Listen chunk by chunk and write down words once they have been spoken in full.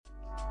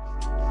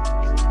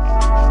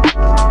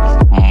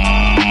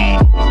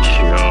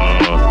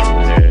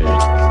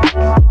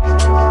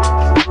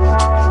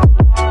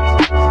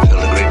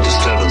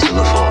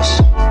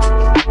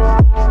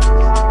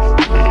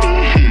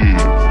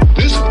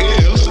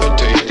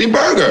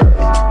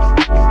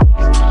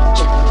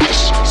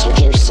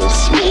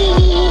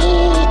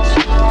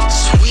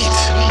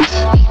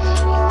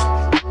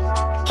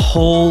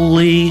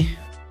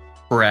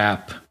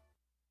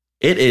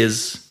It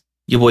is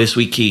your boy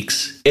Sweet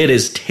Keeks. It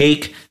is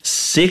take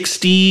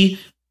 60.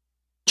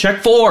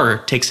 Check 4.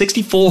 Take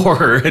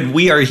 64. And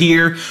we are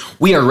here.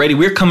 We are ready.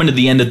 We're coming to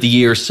the end of the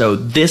year. So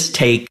this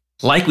take,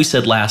 like we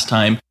said last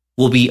time,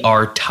 will be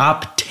our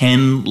top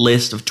 10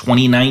 list of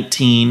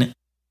 2019.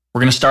 We're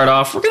going to start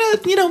off. We're going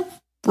to,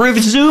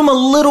 resume a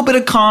little bit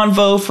of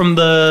convo from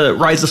the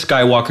Rise of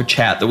Skywalker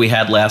chat that we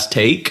had last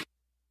take.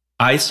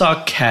 I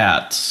saw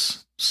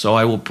Cats, so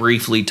I will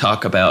briefly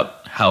talk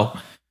about how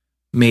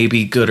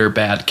maybe good or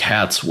bad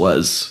Cats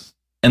was.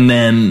 And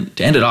then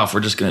to end it off,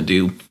 we're just going to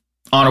do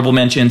honorable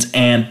mentions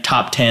and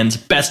top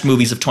 10s, best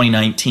movies of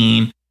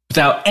 2019.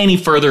 Without any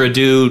further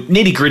ado,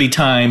 nitty gritty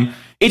time.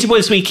 It's your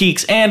boy Sweet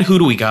Keeks, and who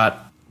do we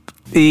got?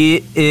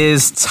 It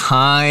is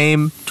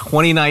time.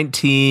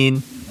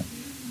 2019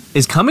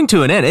 is coming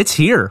to an end. It's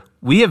here.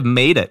 We have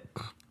made it.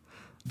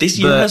 This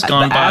year has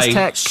gone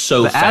by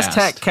so fast.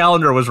 The Aztec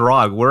calendar was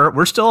wrong.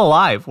 We're still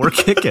alive. We're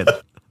kicking.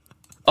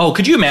 Oh,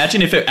 could you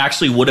imagine if it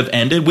actually would have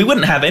ended? We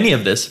wouldn't have any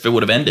of this if it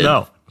would have ended.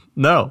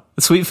 No.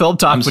 Sweet Film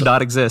Talk would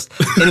not exist.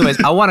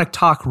 Anyways, I want to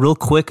talk real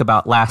quick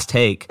about Last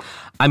Take.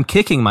 I'm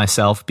kicking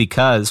myself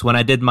because when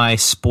I did my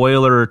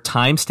spoiler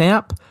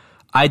timestamp,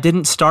 I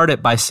didn't start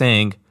it by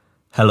saying,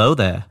 hello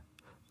there.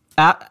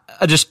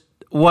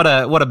 What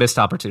a missed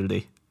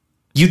opportunity.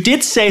 You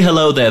did say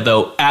hello there,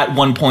 though, at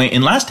one point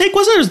in Last Take.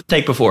 Was it, or was it the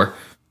take before?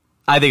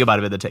 I think it might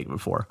have been the take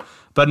before.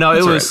 But no,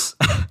 it was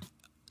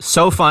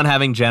so fun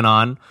having Jen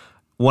on.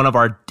 One of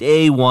our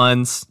day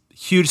ones,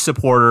 huge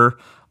supporter.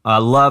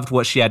 Loved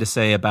what she had to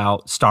say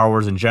about Star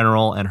Wars in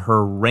general, and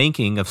her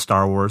ranking of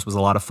Star Wars was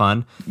a lot of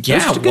fun.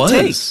 Yeah, it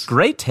was.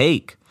 Great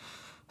take.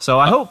 So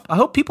I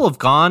hope people have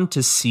gone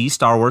to see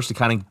Star Wars to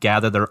kind of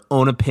gather their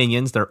own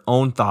opinions, their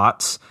own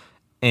thoughts.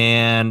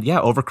 And yeah,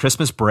 over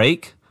Christmas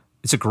break,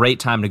 it's a great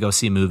time to go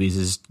see movies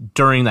is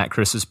during that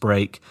Christmas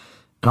break.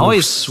 And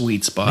always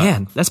sweet spot.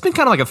 Man, that's been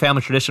kind of like a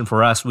family tradition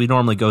for us. We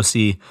normally go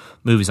see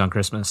movies on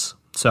Christmas.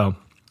 So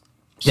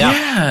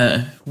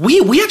yeah.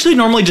 We actually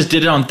normally just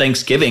did it on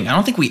Thanksgiving. I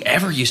don't think we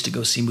ever used to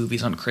go see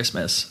movies on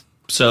Christmas.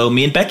 So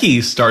me and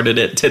Becky started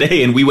it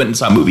today, and we went and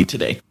saw a movie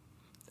today.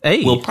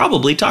 Hey. We'll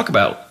probably talk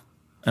about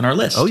in our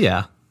list. Oh,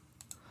 yeah.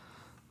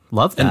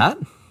 Love that.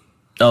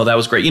 That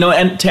was great.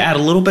 And to add a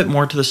little bit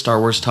more to the Star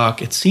Wars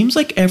talk, it seems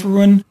like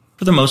everyone,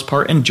 for the most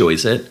part,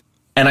 enjoys it.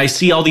 And I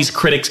see all these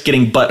critics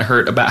getting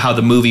butthurt about how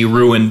the movie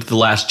ruined The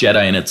Last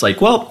Jedi. And it's like,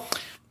 well,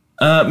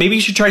 maybe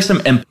you should try some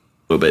empathy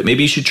a little bit.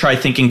 Maybe you should try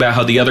thinking about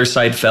how the other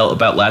side felt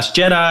about Last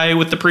Jedi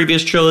with the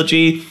previous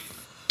trilogy.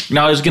 You're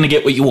not always going to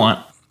get what you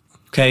want.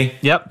 Okay?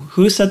 Yep.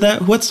 Who said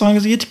that? What song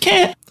is it? You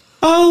can't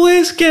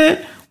always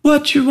get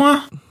what you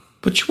want,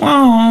 but you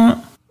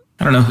want.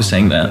 I don't know who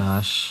sang that.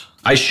 Gosh.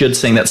 I should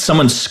sing that.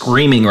 Someone's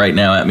screaming right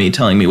now at me,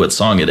 telling me what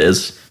song it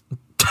is.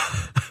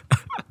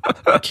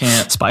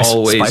 Can't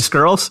Spice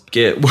Girls?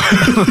 Get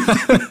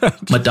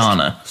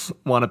Madonna.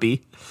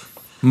 Wannabe.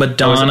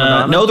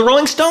 Madonna. No, the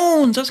Rolling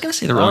Stones. I was going to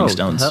say the Rolling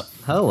Stones.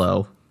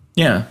 Hello.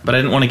 Yeah, but I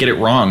didn't want to get it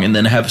wrong and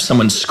then have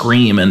someone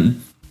scream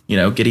and,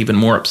 get even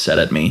more upset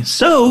at me.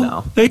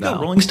 So, there you go.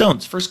 Rolling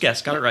Stones. First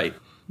guess. Got it right.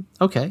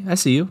 Okay, I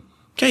see you.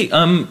 Okay,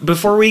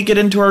 before we get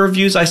into our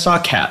reviews, I saw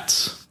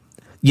Cats.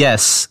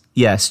 Yes,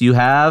 you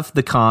have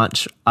the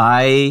conch.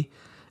 By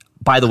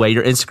the way,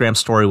 your Instagram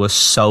story was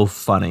so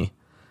funny.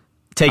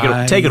 Take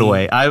it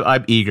away.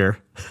 I'm eager.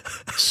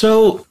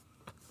 So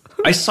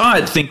I saw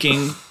it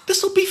thinking,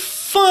 this will be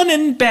fun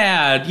and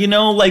bad,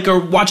 or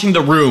watching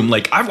The Room.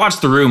 Like, I've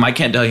watched The Room, I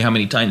can't tell you how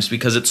many times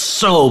because it's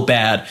so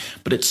bad,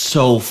 but it's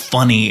so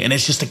funny, and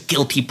it's just a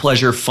guilty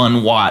pleasure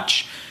fun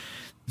watch.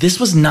 This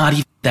was not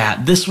even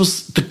that. This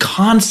was the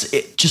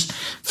concept, just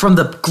from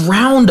the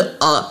ground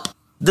up.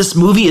 This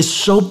movie is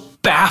so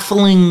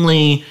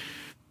bafflingly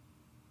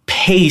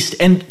paced,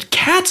 and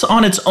Cats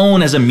on its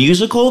own as a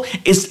musical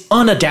is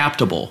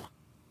unadaptable.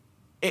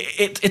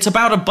 It's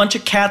about a bunch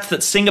of cats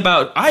that sing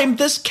about, I'm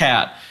this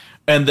cat,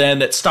 and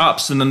then it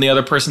stops, and then the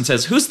other person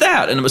says, who's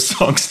that? And the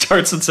song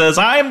starts and says,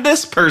 I'm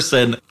this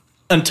person,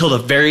 until the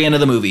very end of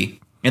the movie,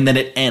 and then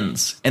it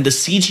ends. And the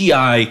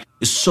CGI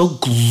is so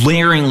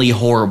glaringly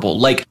horrible.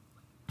 Like,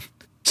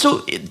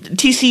 so,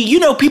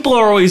 TC, people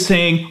are always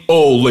saying,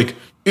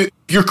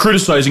 you're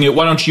criticizing it,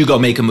 why don't you go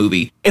make a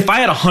movie? If I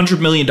had $100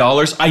 million,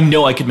 I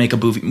know I could make a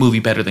movie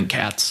better than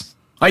Cats.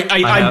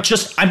 I'm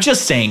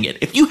just saying it.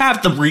 If you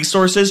have the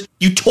resources,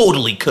 you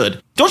totally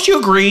could. Don't you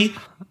agree?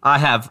 I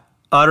have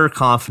utter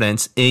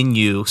confidence in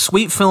you.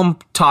 Sweet Film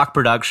Talk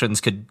Productions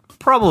could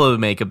probably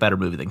make a better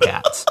movie than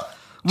Cats.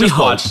 Just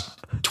watch.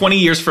 20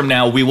 years from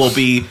now, we will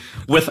be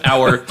with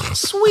our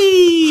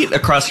sweet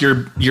across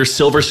your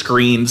silver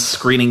screens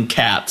screening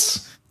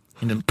Cats.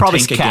 And probably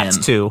Cats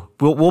again. Too.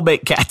 We'll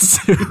make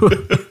Cats too.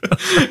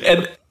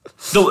 And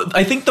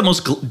I think the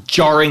most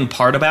jarring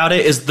part about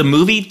it is the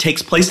movie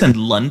takes place in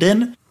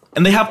London,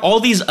 and they have all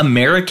these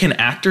American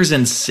actors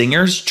and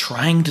singers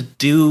trying to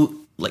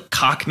do like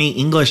Cockney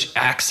English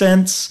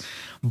accents,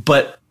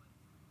 but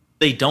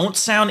they don't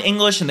sound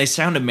English and they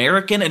sound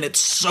American, and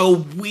it's so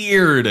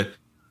weird.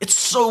 It's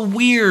so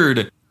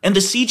weird. And the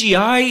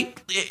CGI,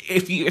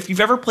 if you've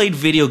ever played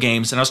video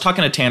games, and I was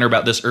talking to Tanner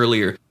about this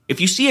earlier,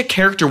 if you see a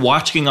character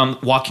walking on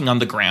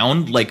the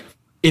ground, like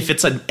if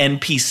it's an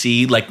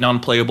NPC, like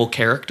non-playable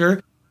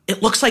character,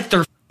 it looks like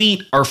their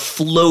feet are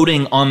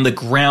floating on the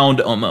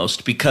ground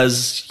almost,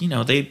 because, you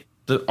know, the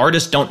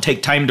artists don't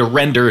take time to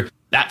render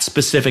that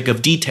specific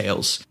of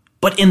details.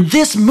 But in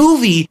this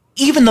movie,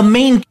 even the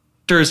main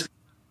characters,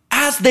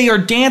 as they are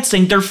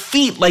dancing, their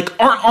feet like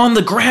aren't on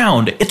the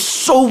ground. It's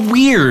so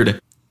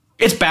weird.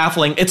 It's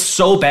baffling. It's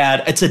so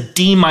bad. It's a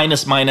D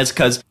minus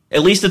because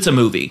at least it's a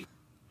movie.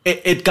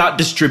 It got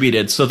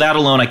distributed, so that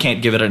alone I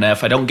can't give it an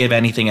F. I don't give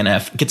anything an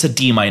F. It gets a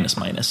D minus.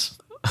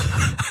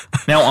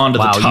 Now on to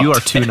the top. Wow, you are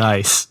 10. too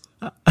nice.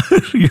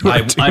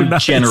 I'm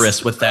nice.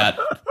 Generous with that.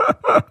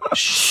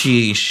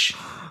 Sheesh.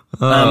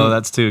 Oh,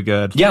 that's too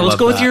good. Yeah, let's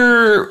go with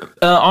your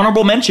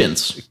honorable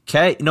mentions.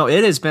 Okay. No,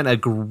 it has been a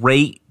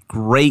great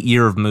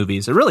year of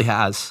movies. It really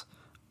has.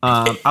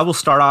 I will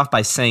start off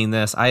by saying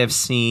this. I have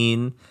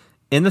seen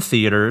in the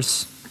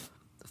theaters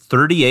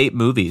 38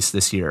 movies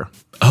this year.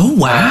 Oh,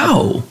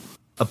 wow.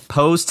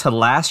 Opposed to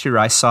last year,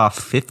 I saw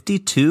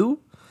 52.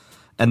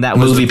 And that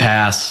was Movie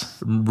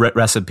Pass.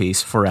 Rest in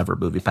peace, forever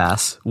Movie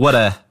Pass.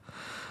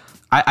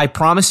 I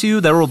promise you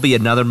there will be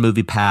another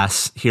Movie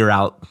Pass here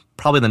out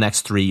probably in the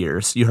next 3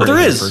 years. You heard there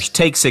it is. First.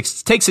 Take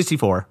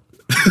 64.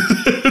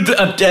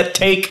 At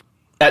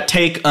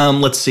take,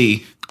 let's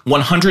see,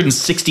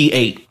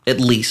 168 at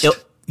least.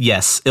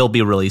 It'll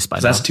be released by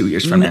now. That's 2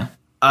 years from now.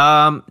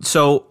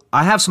 So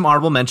I have some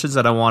honorable mentions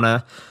that I want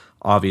to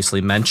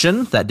obviously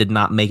mention that did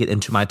not make it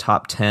into my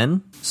top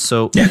 10.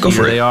 So yeah, go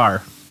for it. They are.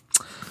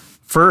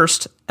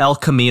 First, El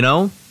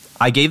Camino.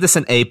 I gave this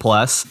an A+.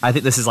 I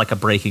think this is like a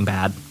Breaking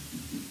Bad.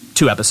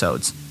 2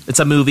 episodes. It's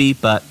a movie,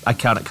 but I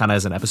count it kind of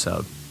as an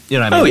episode. You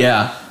know what I mean?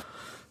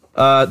 Oh,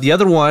 yeah. The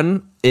other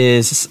one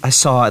is I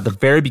saw at the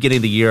very beginning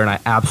of the year, and I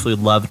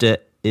absolutely loved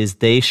it, is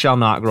They Shall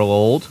Not Grow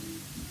Old.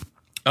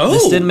 Oh.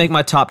 This didn't make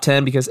my top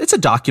 10 because it's a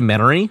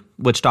documentary,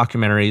 which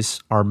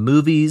documentaries are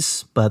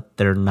movies, but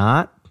they're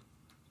not.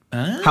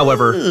 Oh.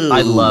 However,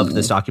 I loved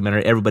this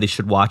documentary. Everybody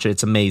should watch it.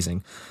 It's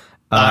amazing.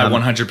 I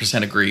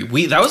 100%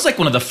 agree. That was like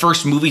one of the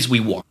first movies we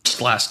watched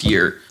last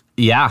year.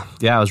 Yeah,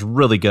 it was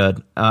really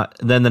good.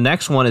 Then the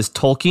next one is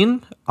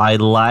Tolkien.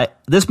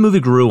 This movie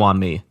grew on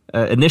me.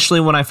 Initially,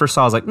 when I first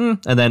saw it, I was like,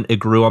 and then it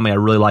grew on me. I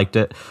really liked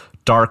it.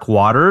 Dark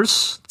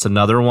Waters. It's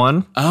another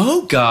one.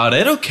 Oh, got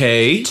it.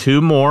 Okay.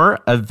 2 more.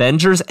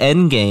 Avengers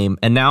Endgame.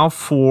 And now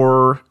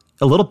for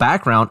a little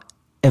background,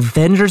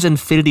 Avengers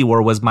Infinity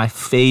War was my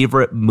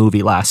favorite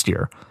movie last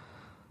year.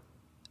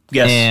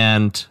 Yes.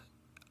 And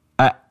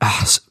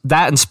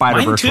that and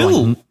Spider-Verse.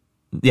 Mine too.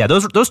 Yeah,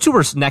 those 2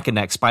 were neck and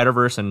neck,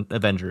 Spider-Verse and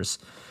Avengers.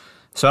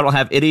 So I don't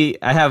have any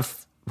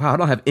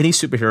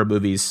superhero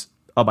movies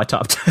on my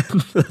top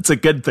 10. That's a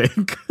good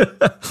thing.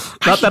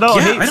 Not that I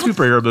don't hate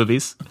superhero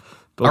movies.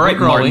 But all right,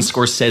 Martin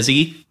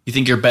Scorsese, you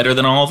think you're better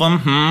than all of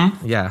them?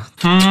 Yeah.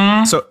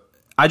 So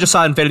I just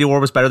saw Infinity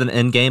War was better than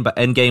Endgame, but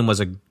Endgame was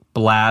a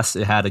blast.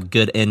 It had a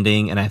good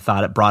ending, and I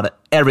thought it brought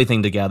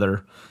everything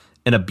together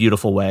in a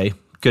beautiful way.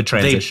 Good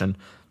transition.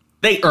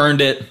 They earned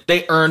it.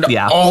 They earned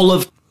all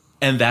of.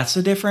 And that's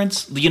the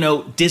difference. You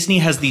know, Disney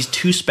has these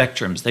 2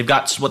 spectrums. They've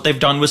got what they've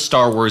done with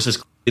Star Wars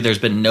is there's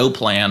been no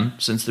plan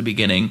since the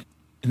beginning.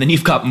 And then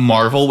you've got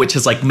Marvel, which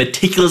has like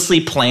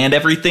meticulously planned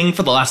everything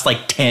for the last like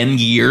 10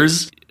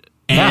 years.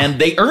 And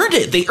they earned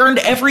it. They earned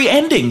every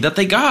ending that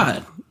they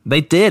got. They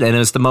did. And it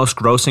was the most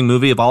grossing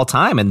movie of all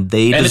time. And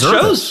they deserve it.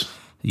 And it shows.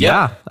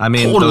 Yeah. I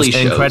mean, totally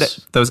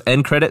those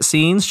end credit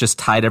scenes just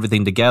tied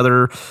everything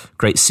together.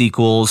 Great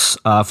sequels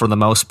for the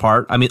most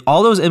part. I mean,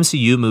 all those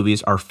MCU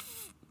movies are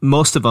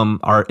most of them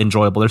are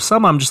enjoyable. There's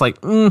some I'm just like,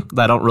 that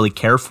I don't really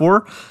care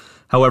for.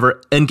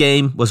 However,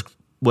 Endgame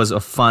was a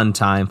fun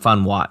time,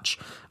 fun watch.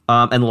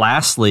 And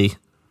lastly,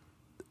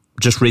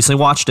 just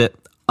recently watched it,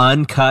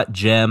 Uncut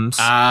Gems.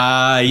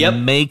 Yep.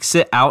 Makes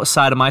it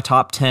outside of my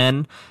top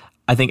 10.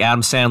 I think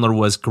Adam Sandler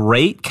was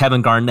great.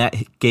 Kevin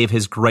Garnett gave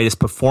his greatest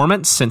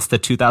performance since the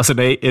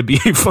 2008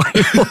 NBA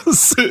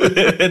Finals.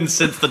 And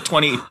since the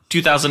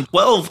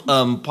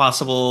 2012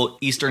 possible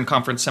Eastern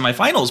Conference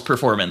semifinals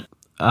performance.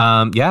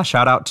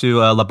 Shout out to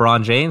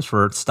LeBron James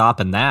for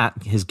stopping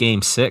that. His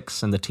game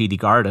 6 in the TD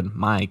Garden.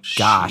 My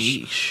gosh.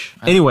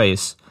 Sheesh.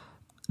 Anyways,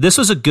 this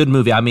was a good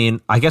movie. I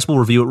mean, I guess we'll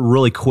review it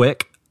really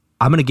quick.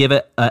 I'm going to give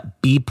it a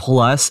B+.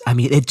 I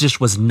mean, it just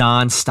was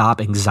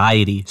nonstop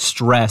anxiety,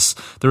 stress.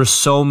 There were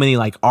so many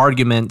like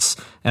arguments.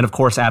 And of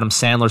course, Adam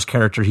Sandler's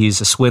character, he's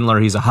a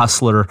swindler. He's a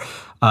hustler.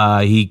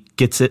 He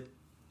gets it,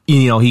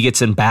 he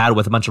gets in bad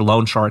with a bunch of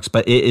loan sharks,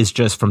 but it is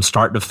just from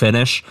start to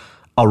finish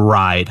a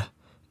ride.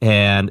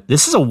 And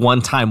this is a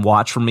one-time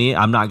watch for me.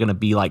 I'm not going to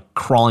be like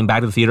crawling back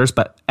to the theaters,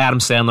 but Adam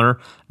Sandler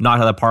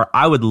knocked out of the park.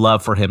 I would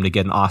love for him to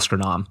get an Oscar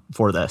nom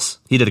for this.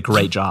 He did a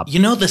great job. You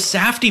know, the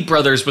Safdie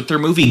brothers with their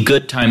movie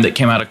Good Time that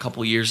came out a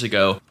couple years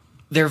ago,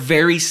 they're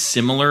very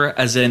similar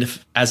as in it's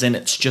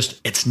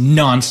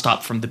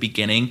nonstop from the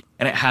beginning,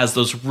 and it has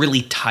those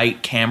really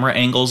tight camera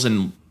angles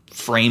and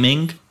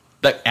framing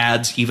that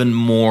adds even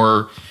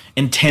more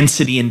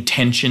intensity and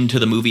tension to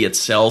the movie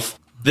itself.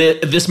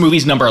 This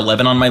movie's number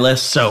 11 on my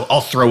list, so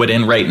I'll throw it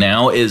in right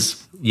now.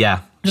 Is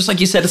just like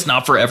you said, it's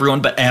not for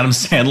everyone, but Adam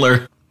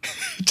Sandler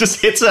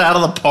just hits it out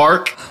of the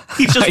park.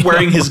 He's just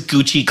wearing his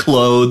Gucci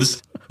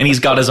clothes, and he's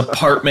got his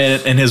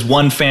apartment and his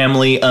one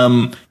family.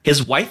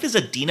 His wife is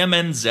Idina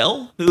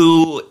Menzel,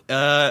 who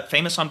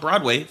famous on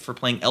Broadway for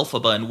playing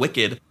Elphaba in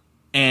Wicked,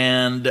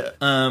 and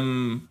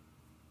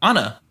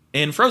Anna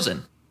in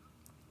Frozen.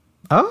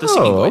 Oh, the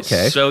singing voice.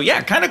 Okay. So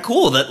yeah, kind of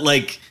cool that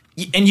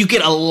and you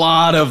get a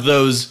lot of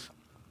those.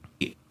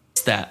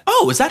 Is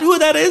that who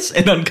that is?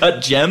 In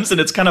Uncut Gems, and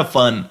it's kind of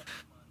fun.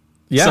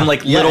 Yeah, some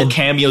little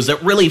cameos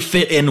that really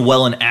fit in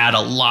well and add a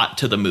lot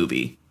to the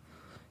movie.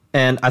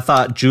 And I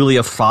thought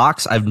Julia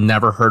Fox, I've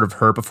never heard of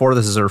her before.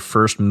 This is her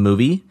first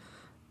movie,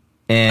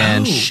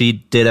 and she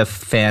did a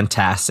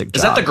fantastic job.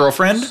 Is that the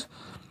girlfriend?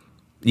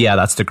 Yeah,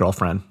 that's the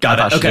girlfriend.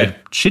 Got it. Okay,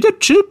 she did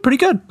pretty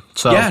good.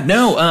 So yeah,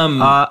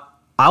 no.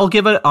 I'll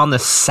give it on the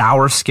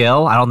sour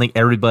scale. I don't think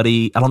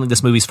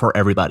this movie's for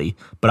everybody,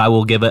 but I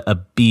will give it a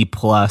B+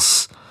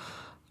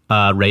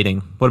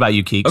 rating. What about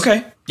you, Keeks?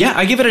 Okay. Yeah,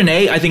 I give it an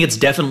A. I think it's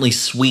definitely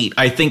sweet.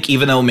 I think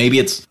even though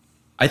maybe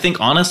I think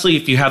honestly,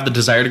 if you have the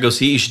desire to go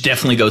see it, you should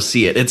definitely go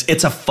see it.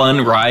 It's a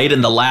fun ride,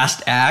 and the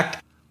last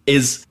act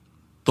the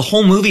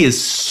whole movie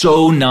is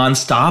so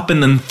nonstop,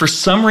 and then for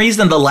some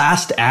reason the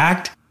last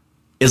act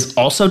is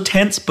also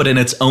tense, but in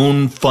its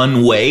own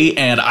fun way,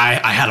 and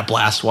I had a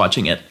blast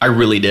watching it. I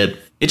really did.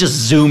 It just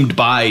zoomed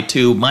by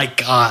too. My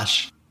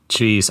gosh.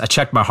 Jeez, I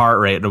checked my heart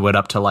rate and it went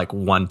up to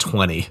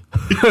 120.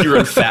 You're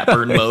in fat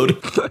burn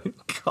mode.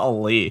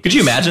 Golly. Could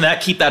you imagine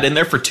that? Keep that in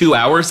there for 2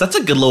 hours? That's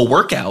a good little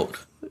workout.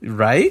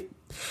 Right?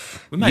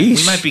 We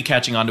might be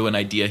catching on to an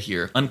idea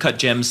here. Uncut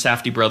Gems,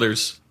 Safdie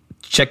Brothers.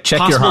 Check your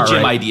heart rate. Possible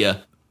gym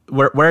idea.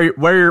 Wear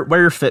your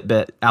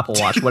Fitbit, Apple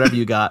Watch, whatever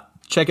you got.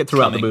 Check it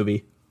throughout the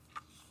movie.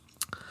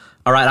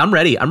 All right, I'm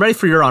ready. I'm ready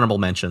for your honorable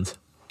mentions.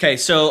 Okay,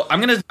 so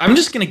I'm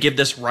just gonna give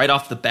this right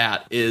off the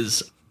bat.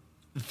 Is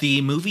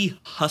the movie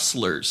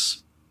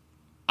Hustlers?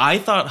 I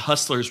thought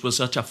Hustlers was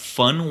such a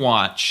fun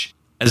watch,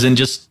 as in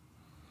just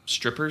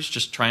strippers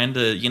just trying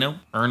to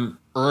earn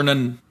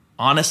an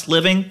honest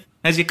living,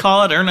 as you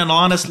call it, earn an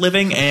honest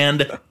living,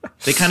 and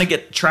they kind of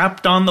get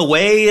trapped on the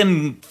way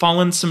and fall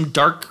in some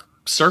dark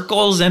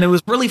circles, and it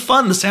was really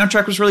fun. The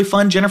soundtrack was really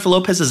fun. Jennifer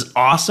Lopez is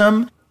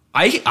awesome.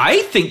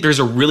 I think there's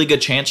a really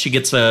good chance she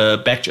gets a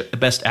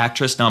Best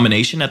Actress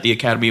nomination at the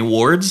Academy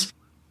Awards.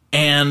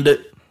 And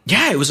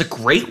yeah, it was a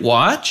great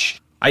watch.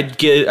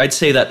 I'd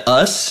say that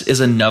Us is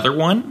another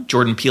one.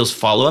 Jordan Peele's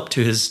follow-up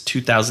to his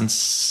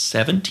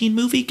 2017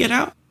 movie, Get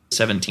Out.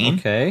 17.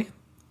 Okay.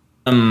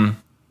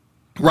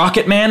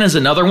 Rocket Man is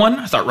another one.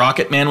 I thought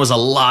Rocket Man was a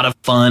lot of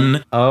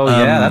fun. Oh,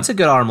 yeah, that's a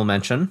good honorable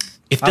mention.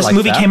 If this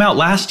movie came out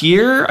last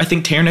year, I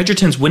think Taron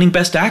Egerton's winning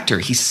Best Actor.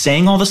 He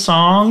sang all the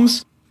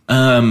songs.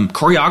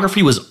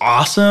 Choreography was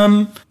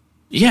awesome.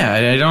 Yeah,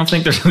 I don't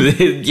think there's.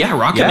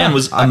 Rocket Man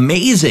was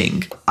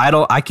amazing.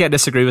 I can't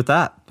disagree with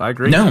that. I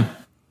agree. No,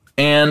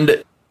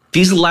 and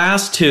these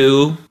last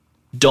two,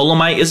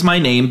 Dolomite Is My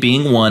Name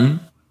being one,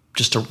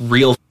 just a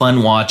real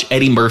fun watch.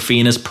 Eddie Murphy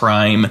in his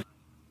prime,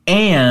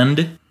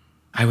 and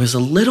I was a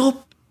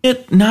little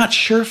bit not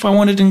sure if I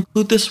wanted to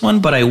include this one,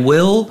 but I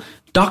will.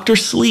 Dr.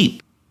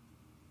 Sleep.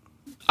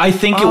 I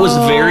think it was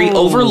very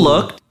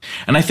overlooked.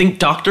 And I think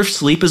Dr.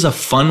 Sleep is a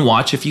fun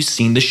watch if you've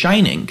seen The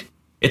Shining.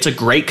 It's a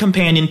great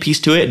companion piece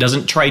to it. It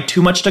doesn't try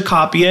too much to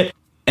copy it,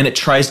 and it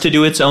tries to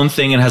do its own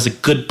thing and has a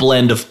good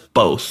blend of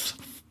both.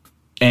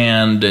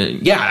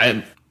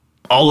 And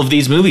all of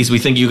these movies, we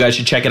think you guys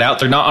should check it out.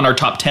 They're not on our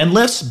top 10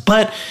 lists,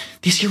 but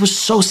this year was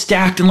so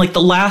stacked. And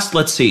the last,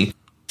 let's see,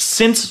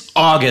 since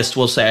August,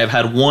 we'll say I've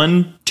had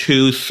 1,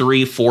 2,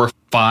 3, 4,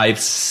 5,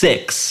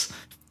 6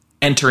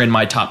 enter in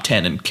my top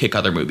 10 and kick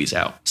other movies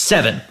out.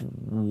 7.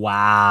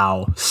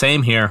 Wow.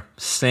 Same here.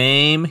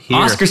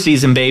 Oscar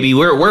season, baby.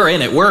 We're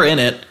in it. We're in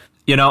it.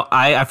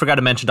 I forgot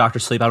to mention Dr.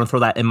 Sleep. I'm going to throw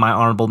that in my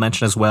honorable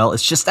mention as well.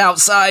 It's just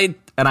outside,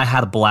 and I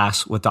had a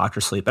blast with Dr.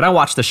 Sleep. And I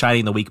watched The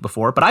Shining the week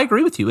before, but I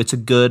agree with you. It's a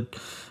good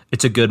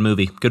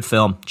movie. Good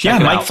film.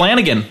 Check it Mike out.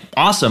 Flanagan.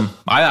 Awesome.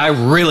 I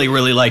really,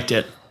 really liked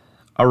it.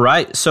 All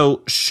right.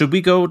 So should we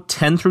go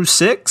 10 through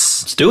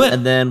 6? Let's do it.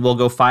 And then we'll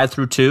go 5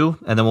 through 2,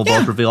 and then we'll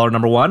both reveal our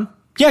number 1.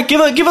 Yeah,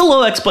 give a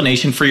little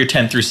explanation for your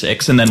 10 through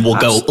 6, and then we'll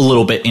go a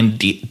little bit in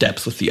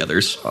depth with the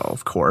others. Oh,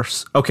 of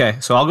course. Okay,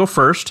 so I'll go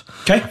first.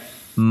 Okay.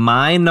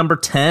 My number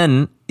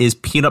 10 is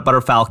Peanut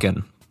Butter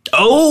Falcon.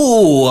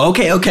 Oh,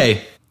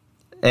 okay.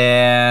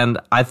 And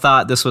I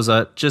thought this was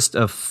just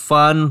a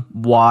fun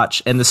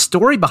watch. And the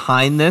story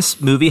behind this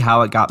movie,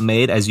 how it got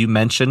made, as you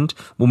mentioned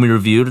when we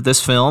reviewed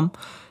this film,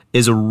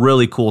 is a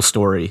really cool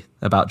story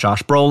about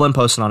Josh Brolin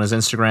posting on his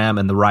Instagram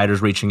and the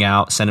writers reaching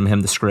out, sending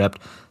him the script.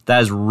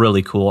 That is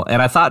really cool.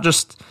 And I thought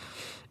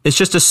it's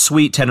just a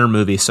sweet, tender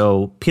movie.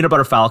 So Peanut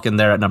Butter Falcon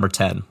there at number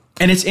 10.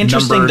 And it's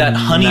interesting that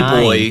Honey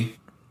 9. Boy...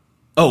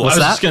 Oh, What's I was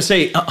that? just going to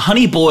say,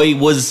 Honey Boy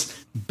was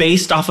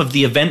based off of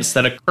the events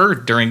that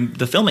occurred during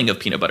the filming of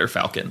Peanut Butter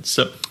Falcon.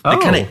 So they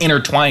kind of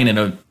intertwine in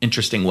an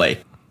interesting way.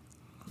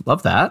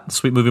 Love that.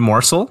 Sweet movie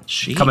morsel.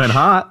 Sheesh. Coming in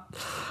hot.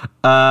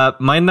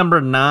 My number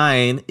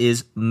 9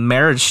 is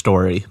Marriage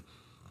Story.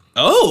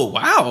 Oh,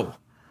 wow.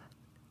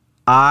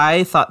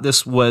 I thought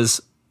this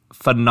was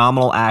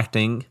phenomenal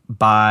acting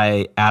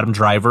by Adam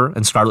Driver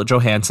and Scarlett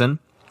Johansson.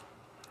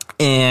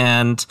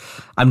 And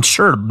I'm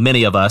sure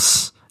many of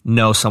us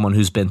know someone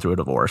who's been through a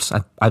divorce.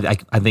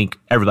 I think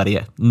everybody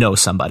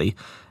knows somebody.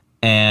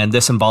 And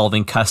this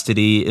involving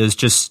custody is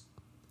just,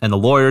 and the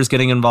lawyers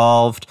getting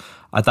involved.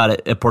 I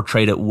thought it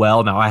portrayed it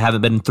well. Now, I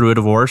haven't been through a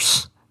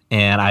divorce,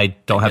 and I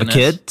don't have a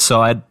kid,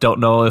 so I don't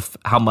know if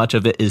how much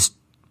of it is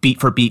beat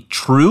for beat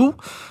true.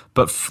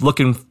 But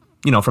looking,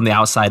 from the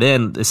outside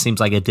in, it seems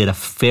like it did a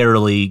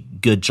fairly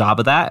good job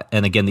of that.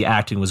 And again, the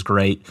acting was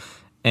great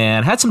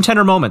and had some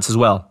tender moments as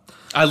well.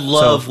 I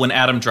love when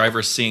Adam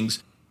Driver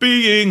sings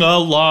 "Being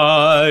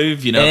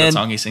Alive." That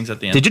song he sings at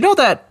the end. Did you know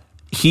that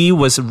he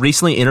was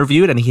recently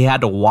interviewed and he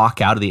had to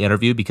walk out of the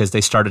interview because they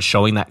started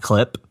showing that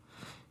clip?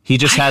 He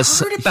just has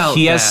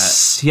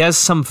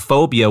some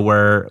phobia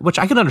which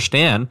I can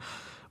understand.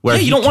 Where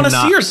you don't want to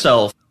see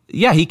yourself.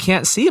 Yeah, he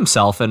can't see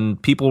himself, and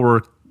people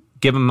were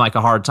giving him like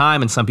a hard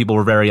time, and some people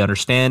were very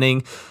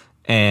understanding.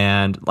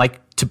 And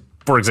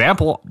for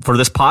example, for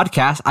this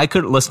podcast, I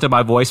couldn't listen to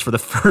my voice for the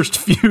first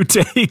few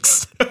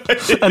takes,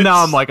 and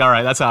now I'm like, all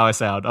right, that's how I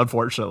sound.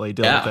 Unfortunately,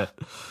 deal with it.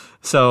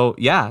 So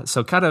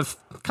so kind of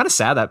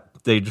sad that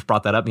they just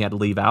brought that up and he had to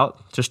leave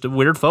out. Just a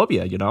weird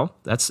phobia,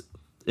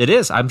 It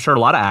is. I'm sure a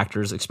lot of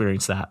actors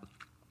experience that.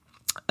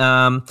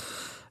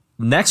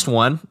 Next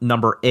one,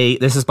 number 8.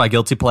 This is my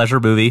guilty pleasure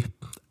movie.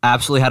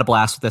 Absolutely had a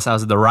blast with this. I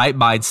was in the right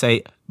mind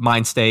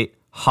state.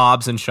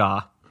 Hobbs and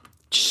Shaw.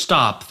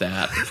 Stop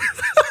that.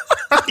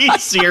 Are you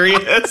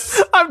serious?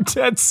 I'm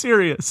dead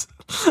serious.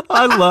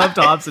 I loved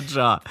Hobbs and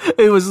Shaw.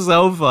 It was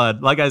so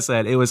fun. Like I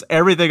said, it was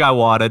everything I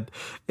wanted.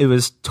 It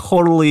was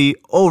totally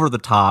over the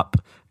top,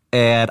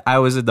 and I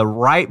was in the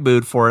right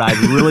mood for it. I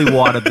really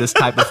wanted this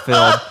type of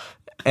film.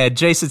 And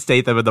Jason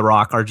Statham and The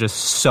Rock are just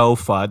so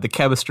fun. The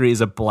chemistry is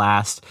a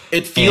blast.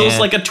 It feels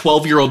like a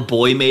 12-year-old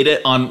boy made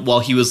it while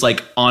he was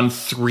on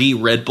 3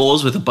 Red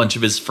Bulls with a bunch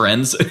of his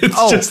friends. It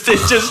just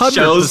 100%.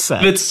 shows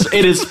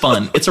it is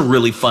fun. It's a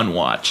really fun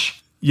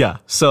watch. Yeah.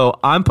 So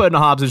I'm putting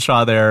Hobbs and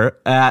Shaw there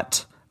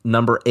at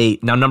number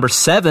 8. Now, number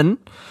 7,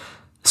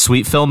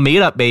 sweet film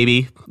meetup,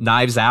 baby.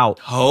 Knives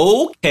Out.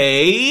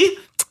 Okay.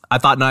 I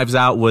thought Knives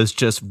Out was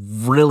just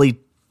really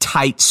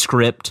tight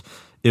script.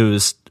 It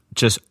was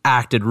just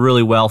acted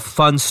really well.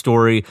 Fun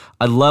story.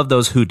 I love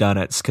those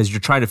whodunits because you're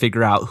trying to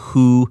figure out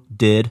who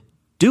did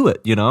do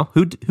it,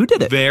 who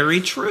did it. Very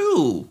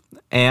true.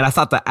 And I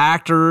thought the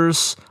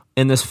actors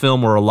in this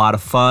film were a lot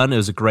of fun. It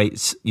was a great,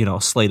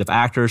 slate of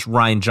actors.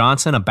 Rian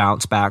Johnson, a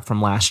bounce back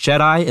from Last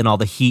Jedi and all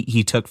the heat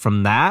he took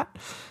from that.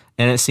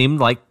 And it seemed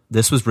like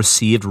this was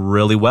received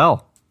really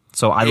well.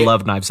 So I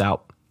love Knives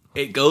Out.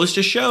 It goes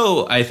to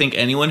show, I think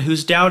anyone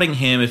who's doubting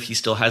him, if he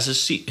still has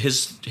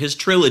his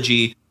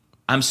trilogy,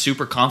 I'm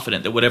super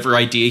confident that whatever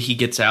idea he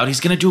gets out, he's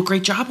going to do a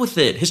great job with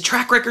it. His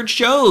track record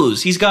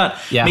shows. He's got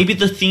maybe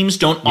the themes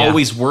don't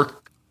always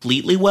work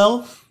completely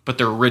well, but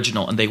they're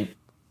original and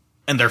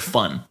they're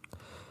fun.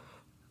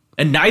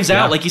 And Knives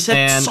Out, like you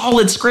said,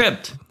 solid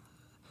script.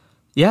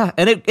 Yeah,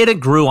 and it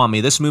grew on me.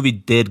 This movie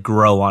did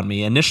grow on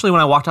me. Initially when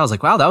I walked out, I was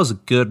like, wow, that was a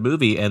good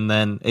movie. And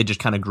then it just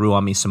kind of grew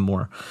on me some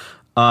more.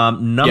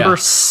 Number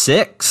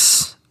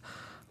 6.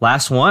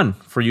 Last one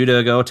for you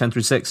to go 10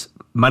 through 6.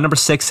 My number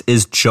 6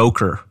 is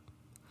Joker.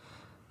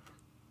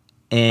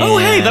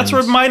 And hey, that's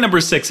where my number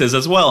 6 is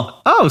as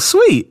well. Oh,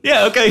 sweet.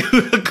 Yeah, okay,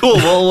 cool.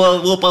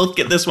 We'll both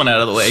get this one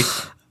out of the way.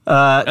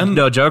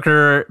 No,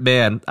 Joker,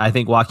 man, I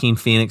think Joaquin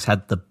Phoenix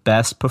had the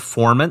best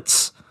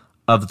performance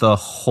of the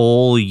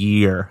whole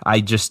year.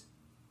 I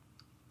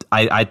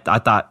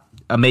thought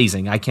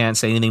amazing. I can't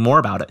say anything more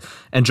about it.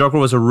 And Joker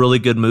was a really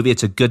good movie.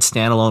 It's a good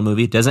standalone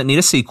movie. It doesn't need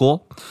a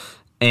sequel.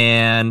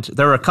 And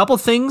there were a couple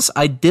things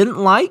I didn't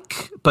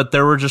like, but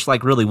there were just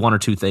really 1 or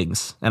 2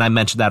 things. And I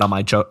mentioned that on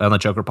the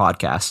Joker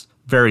podcast.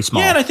 Very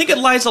small. Yeah, and I think it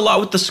lies a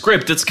lot with the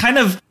script. It's kind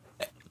of,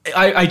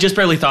 I just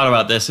barely thought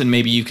about this, and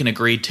maybe you can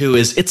agree too,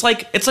 it's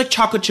like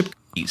chocolate chip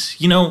cookies.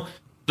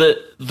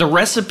 The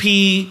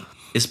recipe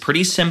is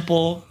pretty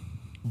simple,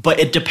 but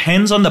it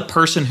depends on the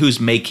person who's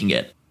making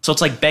it. So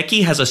it's like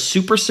Becky has a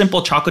super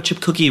simple chocolate chip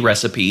cookie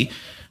recipe.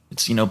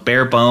 It's,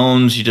 bare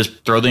bones. You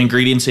just throw the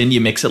ingredients in, you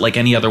mix it like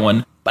any other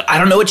one. But I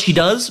don't know what she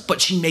does,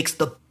 but she makes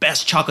the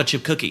best chocolate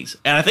chip cookies.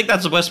 And I think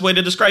that's the best way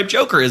to describe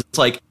Joker is it's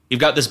like you've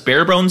got this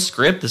bare bones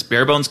script, this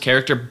bare bones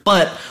character,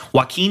 but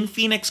Joaquin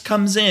Phoenix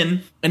comes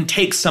in and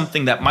takes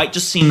something that might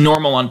just seem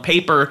normal on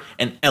paper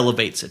and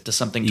elevates it to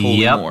something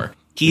totally more.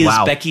 He is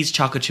Becky's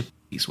chocolate chip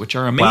cookies, which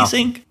are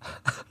amazing.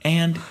 Wow.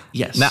 And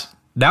yes.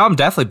 Now I'm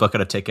definitely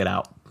booking a ticket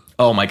out.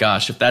 Oh my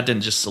gosh, if that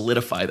didn't just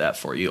solidify that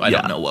for you, I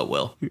don't know what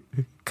will.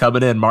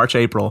 Coming in March,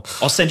 April.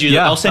 I'll send you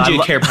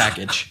a care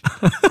package.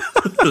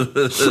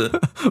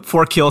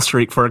 4 kill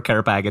streak for a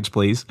care package,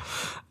 please.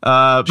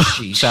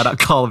 Shout out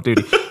Call of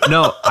Duty.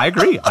 No, I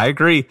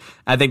agree.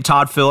 I think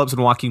Todd Phillips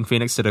and Joaquin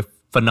Phoenix did a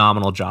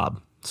phenomenal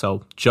job.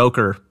 So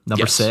Joker,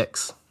 number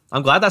 6.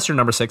 I'm glad that's your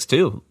number 6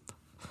 too.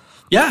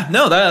 Yeah,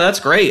 no, that's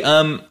great.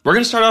 We're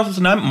gonna start off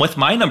with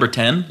my number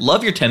 10.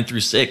 Love your 10 through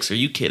 6. Are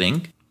you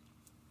kidding?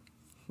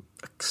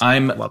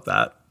 Love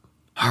that.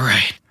 All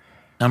right,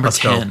 number Let's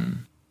 10. go.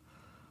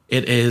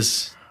 It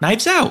is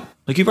Knives Out,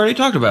 like you've already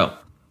talked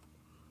about.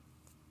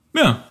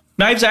 Yeah,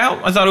 Knives Out.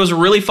 I thought it was a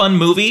really fun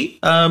movie.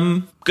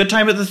 Good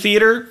time at the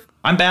theater.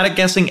 I'm bad at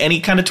guessing any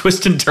kind of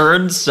twist and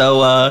turns,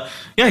 so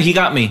yeah, he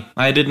got me.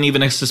 I didn't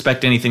even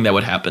suspect anything that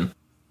would happen.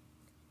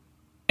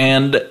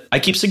 And I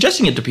keep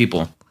suggesting it to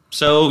people.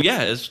 So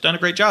yeah, it's done a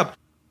great job.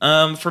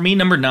 For me,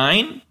 number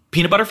 9,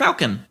 Peanut Butter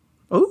Falcon.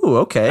 Ooh,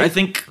 okay. I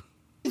think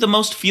the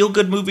most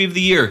feel-good movie of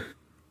the year.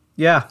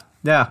 Yeah.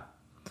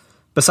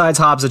 Besides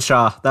Hobbs and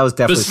Shaw, that was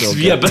definitely feel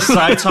good. Yeah,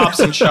 besides Hobbs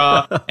and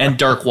Shaw and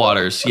Dark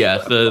Waters. Yeah,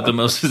 the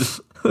most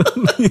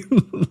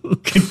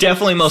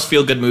definitely most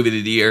feel-good movie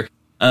of the year.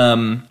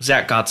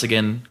 Zach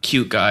Gottsagen,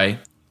 cute guy.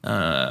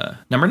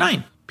 Number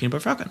 9, Peanut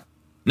Butter Falcon.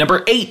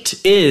 Number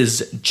 8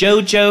 is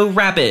Jojo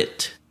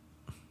Rabbit.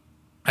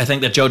 I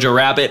think that Jojo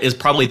Rabbit is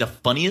probably the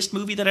funniest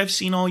movie that I've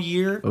seen all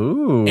year.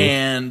 Ooh.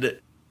 And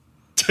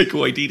Taika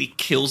Waititi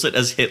kills it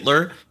as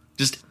Hitler.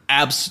 Just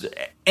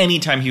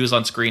anytime he was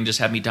on screen, just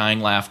had me dying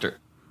laughter.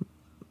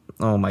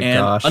 Oh my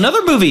gosh.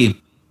 Another movie.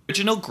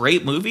 Original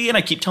great movie, and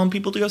I keep telling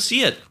people to go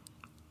see it.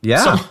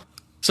 Yeah.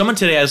 Someone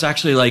today I was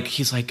actually like,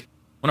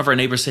 one of our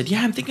neighbors said,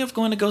 yeah, I'm thinking of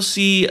going to go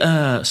see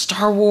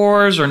Star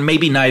Wars or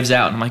maybe Knives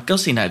Out. And I'm like, go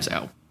see Knives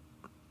Out.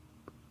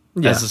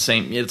 Yeah. That's the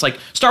same. It's like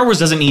Star Wars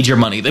doesn't need your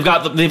money. They've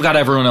got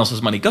everyone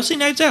else's money. Go see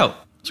Knives Out.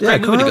 It's a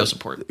great movie to go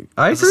support.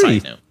 I As agree.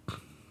 a side note.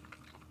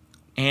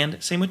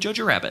 And same with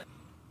Jojo Rabbit.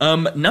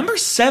 Number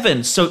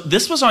 7. So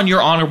this was on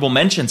your honorable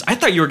mentions. I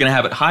thought you were going to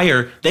have it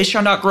higher. They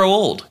Shall Not Grow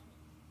Old.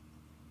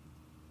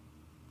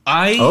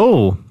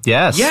 Oh,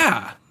 yes.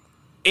 Yeah.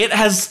 It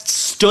has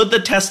stood the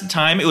test of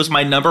time. It was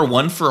my number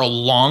 1 for a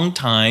long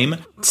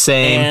time.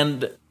 Same.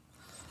 And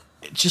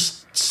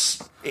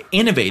just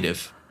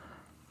innovative.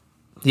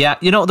 Yeah,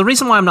 the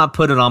reason why I'm not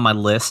putting it on my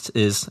list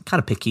is kind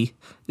of picky.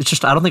 It's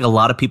just I don't think a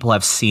lot of people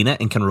have seen it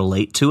and can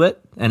relate to it,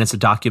 and it's a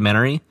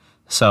documentary.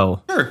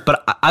 So, sure.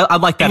 But I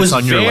like that it was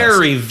it's on your list.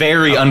 very,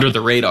 very under the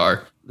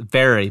radar.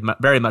 Very,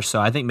 very much so.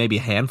 I think maybe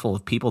a handful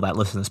of people that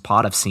listen to this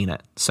pod have seen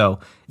it.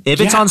 So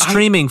if it's on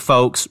streaming,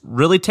 folks,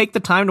 really take the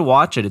time to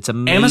watch it. It's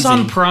amazing.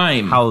 Amazon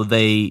Prime. How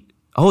they...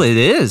 Oh, it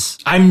is.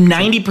 I'm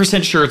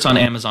 90% sure it's on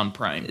Amazon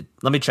Prime.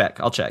 Let me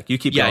check. I'll check. You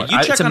keep going. You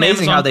check it's on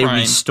amazing Amazon how they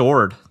Prime.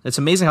 restored. It's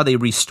amazing how they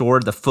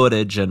restored the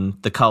footage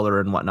and the color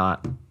and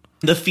whatnot.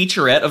 The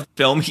featurette of the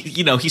film,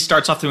 he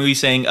starts off the movie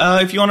saying,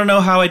 if you want to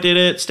know how I did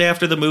it, stay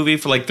after the movie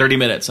for like 30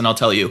 minutes and I'll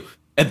tell you.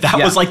 And that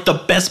was like the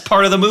best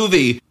part of the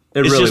movie.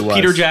 It's really just was.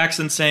 Peter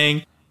Jackson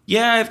saying,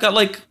 yeah, I've got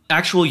like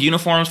actual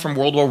uniforms from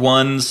World War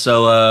I.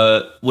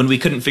 So when we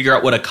couldn't figure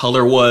out what a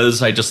color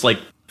was, I just like,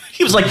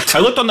 he was like, I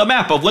looked on the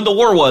map of when the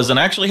war was and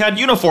I actually had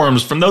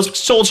uniforms from those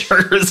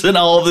soldiers and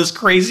all this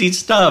crazy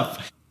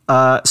stuff.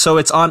 So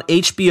it's on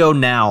HBO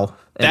Now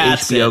and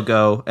That's HBO it.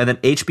 Go, and then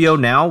HBO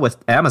Now with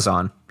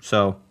Amazon.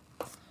 So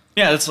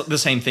Yeah, it's the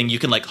same thing. You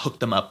can like hook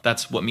them up.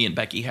 That's what me and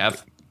Becky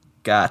have.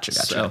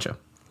 gotcha.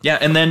 Yeah,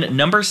 and then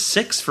number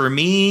 6 for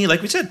me,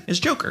 like we said, is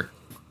Joker.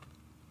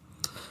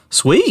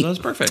 Sweet. So that's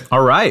perfect.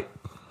 All right.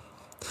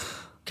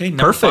 Okay,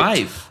 number Perfect.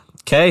 5.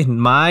 Okay,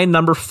 my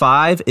number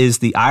 5 is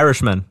The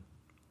Irishman.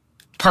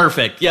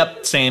 Perfect.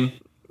 Yep, same.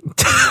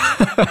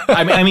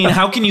 I mean,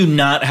 how can you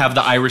not have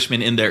The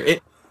Irishman in there?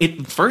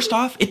 It first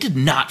off, it did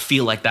not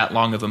feel like that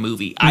long of a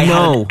movie. I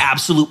had an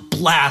absolute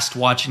blast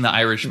watching The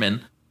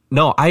Irishman.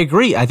 No, I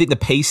agree. I think the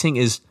pacing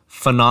is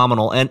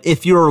phenomenal. And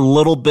if you're a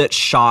little bit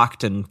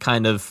shocked and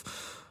kind of,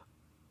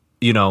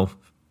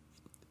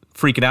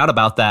 freaking out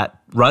about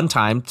that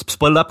runtime,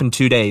 split it up in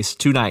 2 days,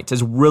 2 nights.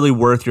 It's really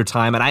worth your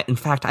time. And in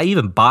fact, I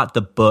even bought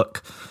the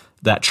book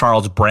that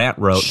Charles Brandt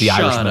wrote, The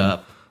Irishman,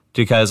 up.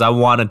 because I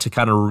wanted to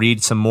kind of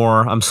read some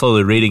more. I'm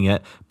slowly reading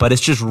it, but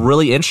it's just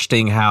really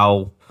interesting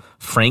how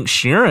Frank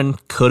Sheeran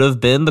could have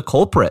been the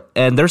culprit.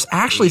 And there's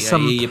actually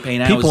some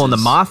people in the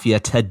mafia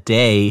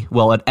today,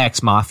 well, an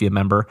ex-mafia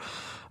member,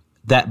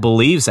 that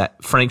believes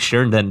that Frank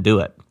Sheeran didn't do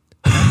it.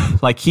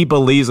 Like, he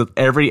believes with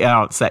every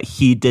ounce that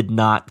he did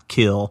not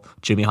kill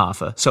Jimmy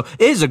Hoffa. So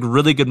it is a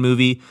really good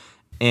movie,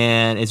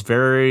 and it's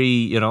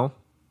very,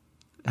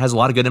 has a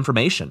lot of good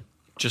information.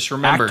 Just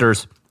remember,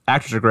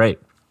 actors are great.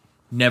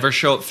 Never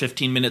show up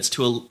 15 minutes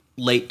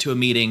late to a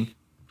meeting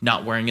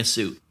not wearing a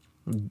suit.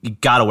 You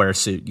gotta wear a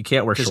suit. You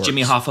can't wear shorts. Because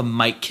Jimmy Hoffa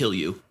might kill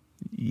you.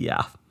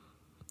 Yeah.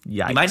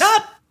 Yikes. He might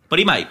not, but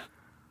he might.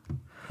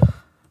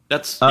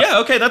 That's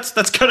okay. That's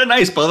kind of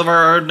nice. Both of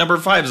our number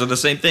 5s are the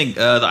same thing.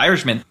 The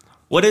Irishman.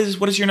 What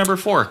is your number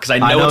 4? Because I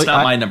know it's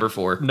not my number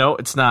 4. No,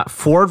 it's not.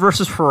 Ford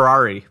versus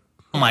Ferrari.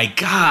 Oh my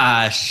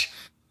gosh!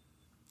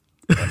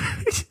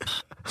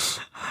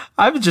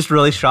 I'm just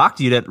really shocked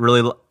you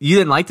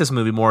didn't like this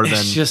movie more than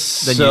you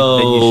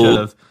should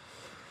have.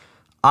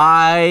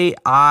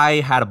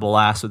 I had a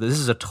blast with it. This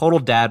is a total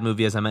dad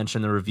movie, as I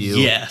mentioned in the review.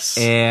 Yes.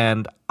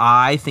 And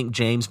I think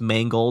James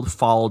Mangold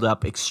followed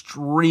up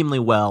extremely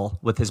well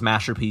with his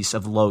masterpiece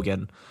of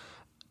Logan.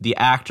 the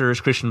actors,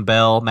 Christian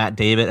Bale, Matt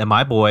David, and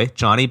my boy,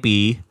 Johnny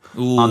B,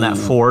 on that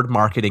Ford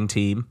marketing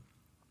team.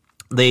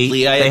 They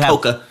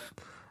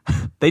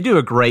do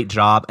a great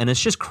job, and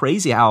it's just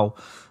crazy how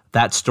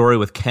that story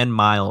with Ken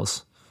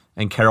Miles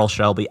and Carol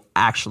Shelby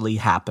actually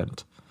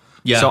happened.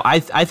 Yeah. So I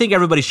think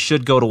everybody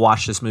should go to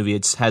watch this movie.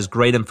 It has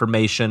great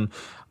information,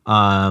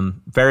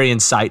 very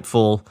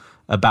insightful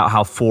about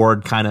how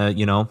Ford kind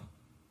of,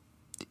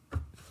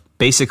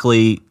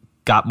 basically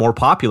got more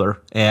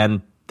popular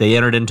and they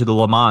entered into the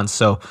Le Mans.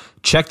 So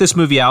check this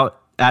movie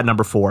out at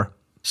number 4.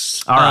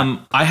 All right.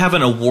 I have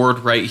an award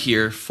right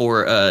here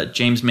for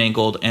James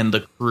Mangold and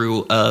the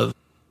crew of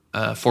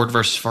Ford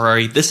vs.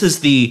 Ferrari. This is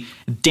the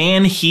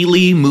Dan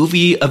Healy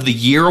Movie of the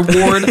Year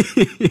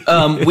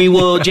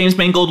award. James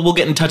Mangold will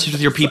get in touch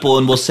with your people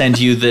and we'll send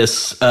you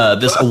this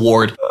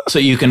award so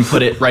you can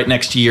put it right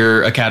next to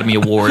your Academy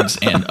Awards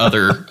and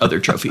other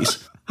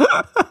trophies.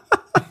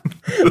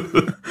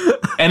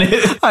 And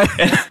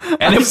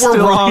if we're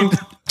wrong,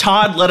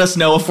 Todd, let us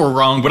know if we're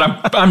wrong. But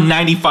I'm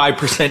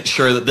 95%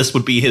 sure that this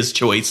would be his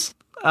choice.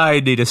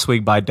 I need to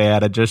swing by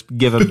Dad and just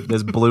give him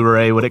this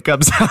Blu-ray when it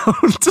comes out.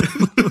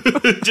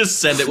 Just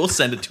send it. We'll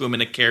send it to him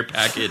in a care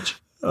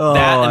package. Oh,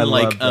 that and I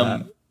love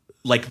that.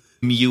 Like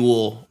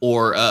Mule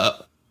or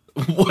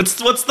what's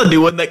the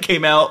new one that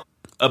came out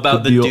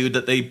about the dude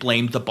that they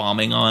blamed the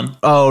bombing on?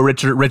 Oh,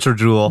 Richard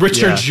Jewell.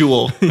 Richard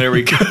Jewell. There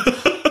we go.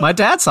 My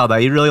dad saw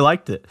that. He really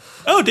liked it.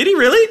 Oh, did he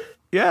really?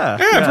 Yeah.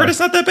 I've heard it's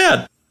not that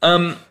bad.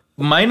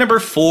 My number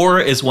 4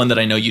 is one that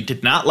I know you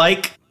did not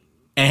like.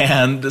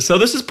 And so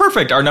this is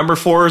perfect. Our number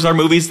 4s are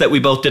movies that we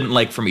both didn't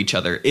like from each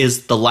other,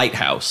 is The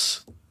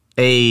Lighthouse.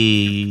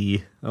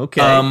 Okay.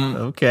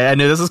 Okay. I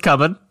knew this was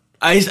coming.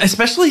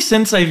 Especially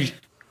since I've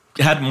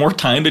had more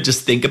time to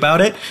just think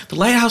about it. The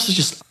Lighthouse is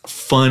just a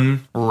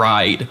fun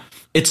ride.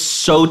 It's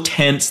so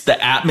tense.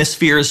 The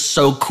atmosphere is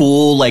so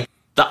cool. Like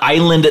the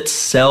island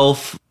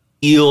itself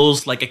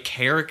feels like a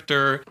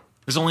character.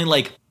 There's only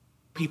like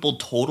people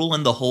total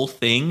in the whole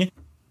thing.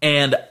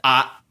 And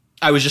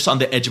I was just on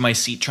the edge of my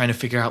seat trying to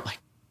figure out like,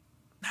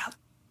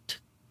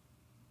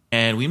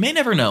 and we may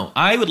never know.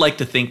 I would like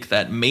to think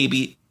that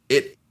maybe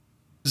it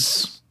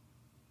is,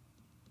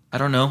 I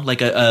don't know,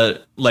 like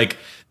like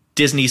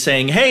Disney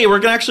saying, "Hey,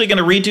 we're actually going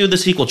to redo the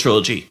sequel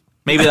trilogy."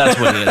 Maybe that's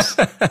what it is.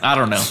 I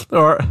don't know.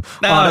 Or,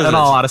 in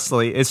all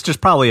honesty, it's just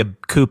probably a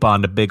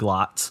coupon to Big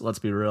Lots. Let's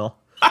be real.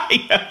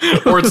 Yeah.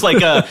 Or it's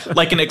like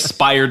an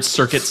expired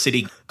Circuit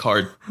City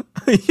card.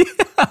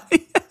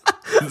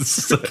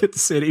 Circuit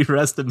City,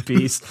 rest in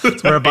peace.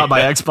 It's where I bought my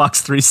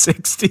Xbox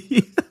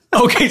 360.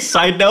 Okay,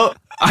 side note.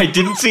 I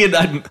didn't see it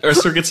at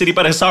Circuit City,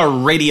 but I saw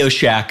a Radio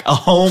Shack, a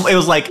home. It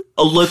was like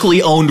a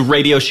locally owned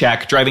Radio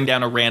Shack driving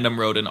down a random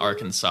road in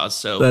Arkansas.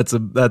 So that's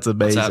amazing.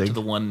 That's after the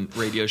one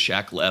Radio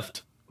Shack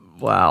left.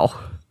 Wow.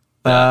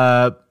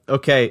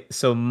 Okay,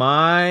 so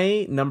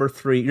my number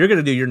 3. You're going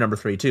to do your number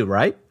 3 too,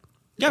 right?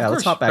 Yeah, of course.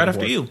 Let's hop back right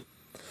after you.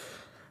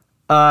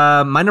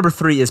 My number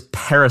 3 is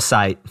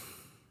Parasite.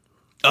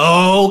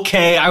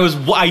 Okay,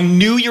 I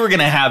knew you were going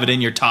to have it in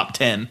your top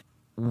 10.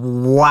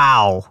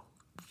 Wow.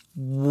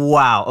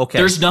 Okay.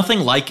 There's nothing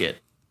like it.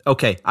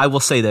 Okay, I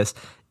will say this.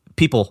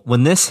 People,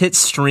 when this hits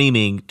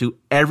streaming, do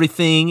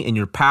everything in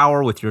your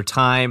power with your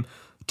time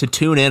to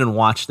tune in and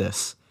watch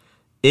this.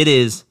 It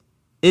is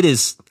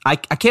I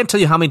can't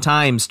tell you how many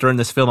times during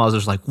this film I was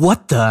just like,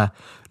 "What the?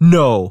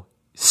 No.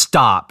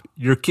 Stop.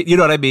 You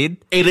know what I mean?"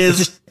 It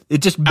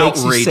just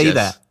makes you say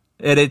that.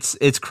 And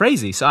it's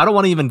crazy. So I don't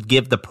want to even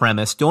give the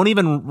premise. Don't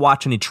even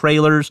watch any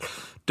trailers.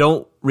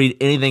 Don't read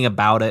anything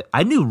about it.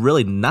 I knew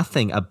really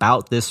nothing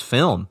about this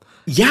film.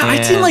 Yeah,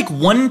 I'd seen like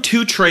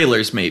 1-2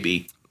 trailers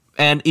maybe.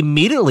 And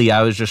immediately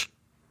I was just,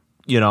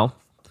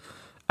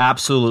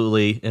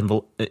 absolutely,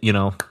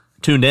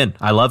 tuned in.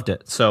 I loved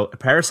it. So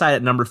Parasite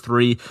at number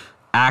 3.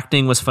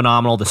 Acting was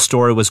phenomenal. The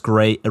story was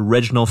great.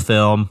 Original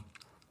film.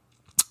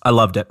 I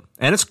loved it.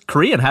 And it's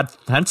Korean.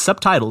 Had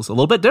subtitles. A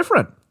little bit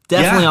different.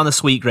 Definitely on the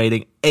sweet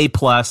grading. A+.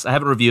 I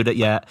haven't reviewed it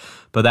yet,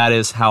 but that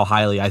is how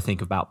highly I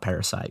think about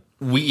Parasite.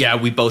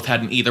 We both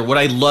hadn't either. What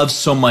I love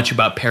so much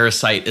about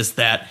Parasite is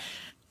that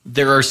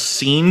there are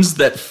scenes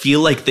that feel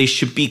like they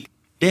should be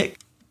thick,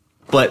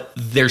 but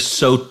they're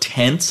so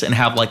tense and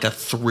have like a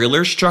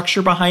thriller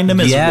structure behind them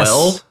as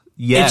well.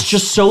 Yes. It's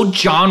just so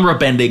genre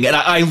bending, and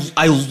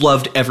I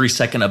loved every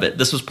second of it.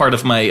 This was part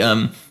of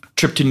my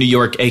trip to New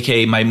York,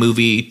 aka my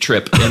movie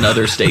trip in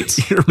other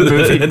states. Your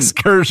movie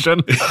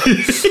excursion.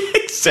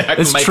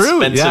 Exactly. It's my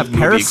true. Expensive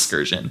movie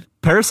excursion.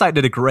 Parasite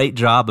did a great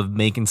job of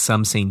making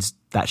some scenes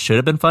that should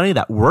have been funny,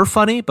 that were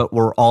funny, but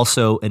were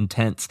also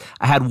intense.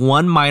 I had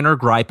one minor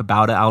gripe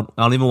about it. I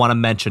don't even want to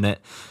mention it,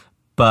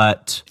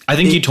 but I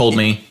think you told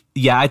me.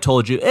 Yeah, I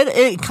told you.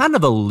 It kind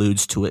of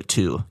alludes to it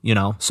too,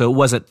 So it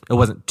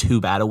wasn't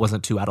too bad. It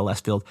wasn't too out of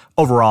left field.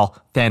 Overall,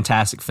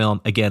 fantastic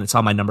film. Again, it's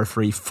on my number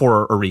 3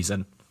 for a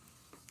reason.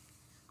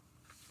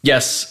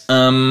 Yes.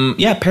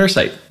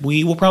 Parasite.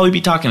 We will probably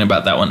be talking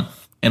about that one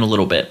in a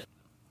little bit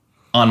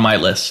on my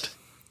list.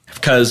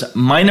 Because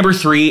my number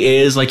 3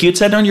 is, like you had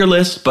said on your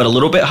list, but a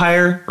little bit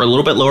higher or a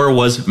little bit lower,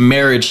 was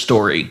Marriage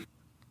Story.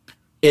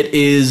 It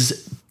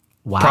is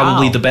Wow.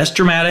 Probably the best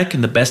dramatic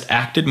and the best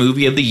acted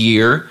movie of the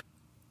year.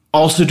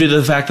 Also due to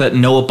the fact that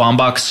Noah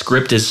Baumbach's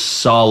script is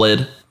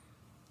solid.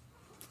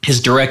 His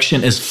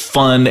direction is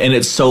fun and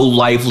it's so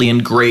lively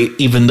and great,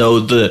 even though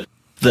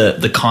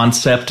the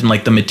concept and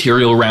like the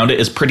material around it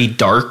is pretty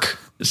dark.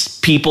 It's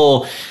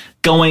people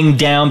going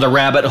down the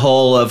rabbit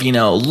hole of,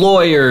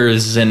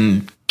 lawyers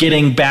and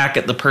getting back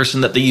at the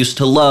person that they used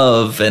to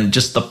love, and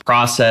just the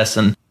process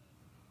and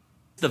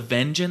the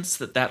vengeance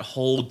that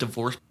whole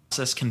divorce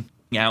process can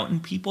bring out in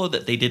people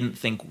that they didn't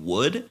think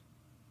would.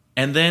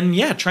 And then,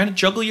 trying to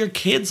juggle your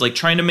kids, like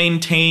trying to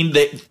maintain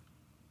the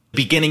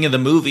beginning of the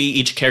movie,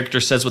 each character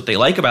says what they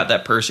like about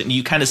that person.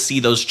 You kind of see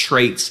those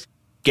traits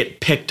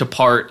get picked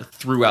apart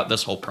throughout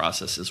this whole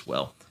process as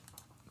well.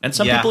 And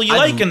some people you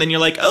like, and then you're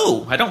like,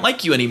 oh, I don't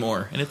like you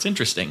anymore. And it's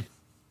interesting.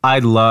 I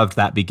loved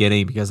that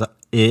beginning because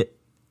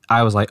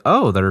I was like,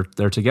 oh, they're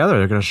together.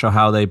 They're going to show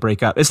how they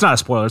break up. It's not a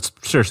spoiler. It's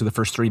seriously the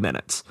first 3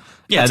 minutes.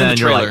 Yeah, it's in the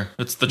trailer.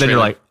 It's the trailer. Then you're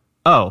like,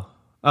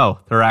 oh,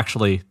 they're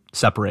actually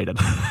separated.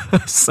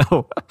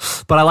 So,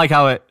 but I like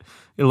how it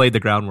laid the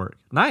groundwork.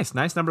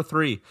 Nice number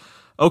 3.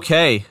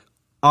 Okay,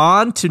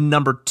 on to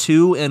number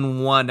 2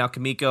 and 1. Now,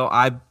 Kamiko,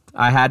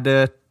 I had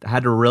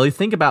to really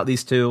think about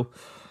these two.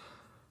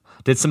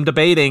 Did some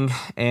debating,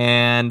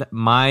 and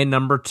my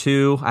number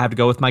 2, I have to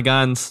go with my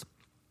guns,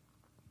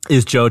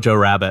 is Jojo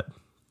Rabbit.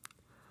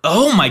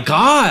 Oh my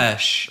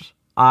gosh.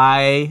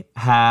 I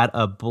had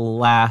a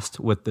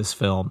blast with this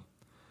film.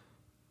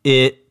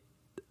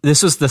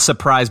 This was the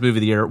surprise movie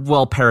of the year.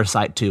 Well,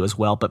 Parasite 2 as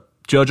well, but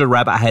Jojo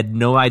Rabbit, I had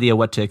no idea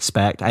what to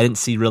expect. I didn't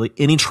see really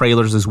any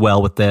trailers as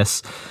well with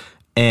this,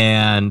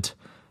 and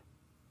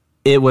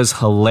it was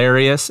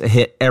hilarious. It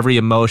hit every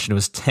emotion. It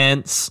was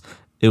tense.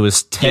 It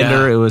was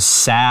tender. Yeah. It was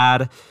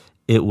sad.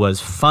 It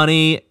was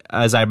funny,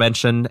 as I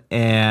mentioned,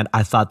 and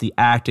I thought the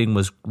acting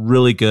was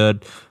really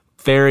good.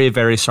 Very,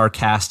 very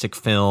sarcastic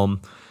film.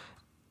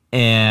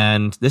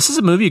 And this is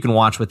a movie you can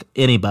watch with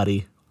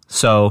anybody.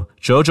 So,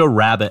 Jojo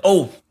Rabbit, A+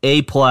 on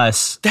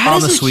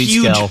the sweet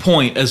scale. That is a huge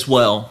point as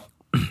well.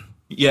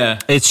 Yeah.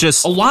 It's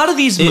just... a lot of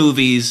these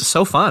movies...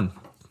 so fun.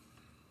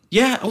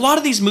 Yeah, a lot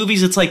of these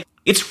movies, it's like,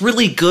 it's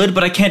really good,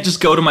 but I can't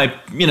just go to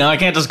I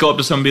can't just go up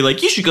to someone and be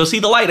like, you should go see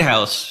The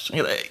Lighthouse.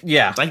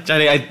 Yeah.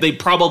 They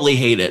probably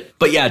hate it.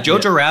 But yeah,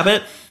 Jojo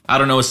Rabbit, I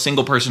don't know a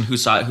single person who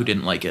saw it who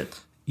didn't like it.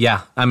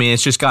 Yeah, I mean,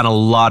 it's just got a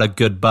lot of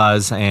good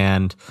buzz,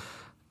 and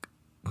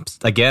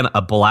again,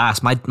 a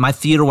blast. My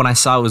theater, when I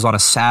saw it, was on a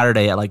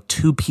Saturday at like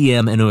 2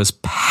 p.m., and it was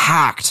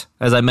packed.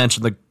 As I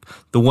mentioned,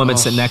 the woman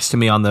sitting next to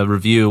me on the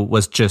review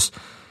was just...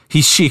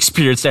 She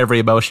experienced every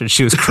emotion.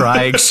 She was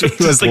crying. She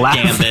was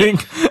laughing.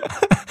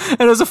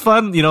 And it was a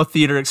fun,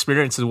 theater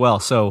experience as well.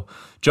 So,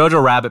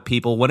 Jojo Rabbit,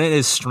 people, when it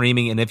is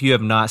streaming, and if you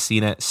have not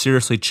seen it,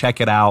 seriously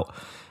check it out.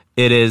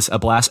 It is a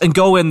blast. And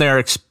go in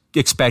there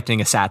expecting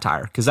a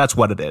satire, because that's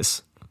what it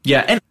is.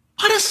 Yeah, and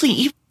honestly,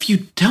 even if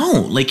you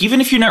don't,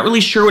 even if you're not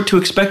really sure what to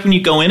expect when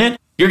you go in it,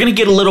 you're going to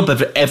get a little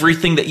bit of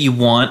everything that you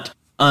want.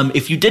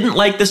 If you didn't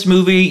like this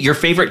movie, your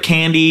favorite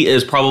candy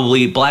is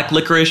probably black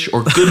licorice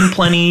or Good and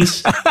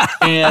Plenty's,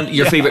 and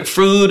your favorite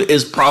food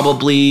is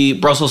probably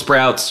Brussels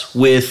sprouts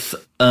with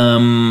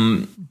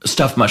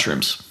stuffed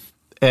mushrooms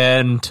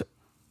and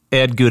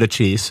Gouda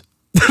cheese.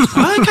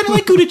 I kind of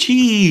like Gouda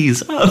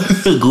cheese.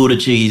 Gouda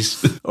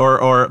cheese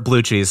or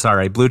blue cheese.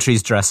 Sorry, blue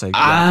cheese dressing.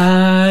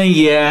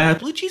 Yeah,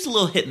 blue cheese is a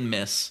little hit and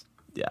miss.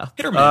 Yeah.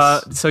 Hit or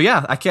miss. So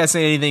yeah, I can't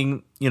say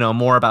anything,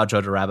 more about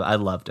Jojo Rabbit. I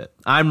loved it.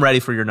 I'm ready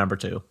for your number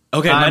 2.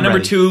 Okay, my number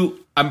 2,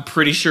 I'm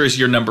pretty sure is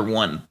your number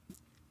 1.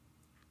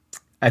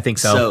 I think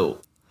so.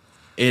 So,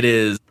 it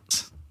is,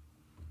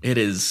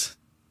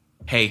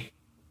 hey,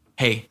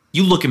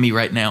 you look at me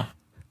right now.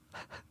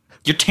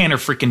 You're Tanner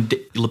freaking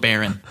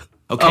LeBaron.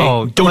 Okay?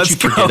 Oh, don't you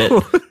forget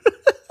it.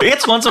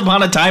 It's Once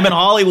Upon a Time in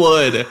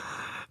Hollywood.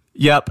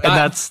 Yep,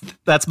 and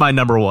that's my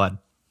number 1.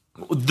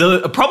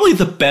 Probably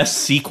the best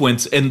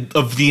sequence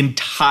of the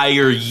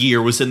entire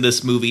year was in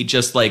this movie.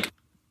 Just like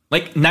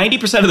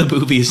 90% of the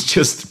movie is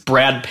just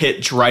Brad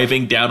Pitt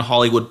driving down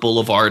Hollywood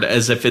Boulevard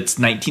as if it's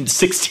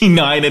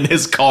 1969 in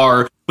his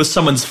car with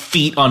someone's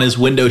feet on his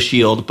window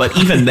shield. But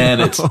even then,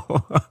 it's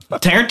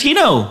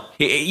Tarantino.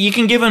 You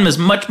can give him as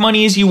much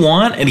money as you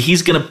want, and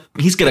he's gonna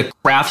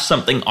craft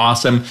something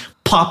awesome,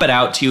 pop it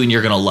out to you, and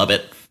you're gonna love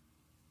it.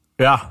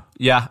 Yeah.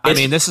 I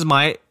mean, this is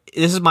my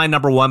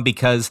number 1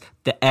 because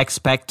the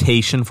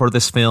expectation for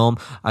this film.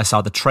 I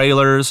saw the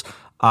trailers.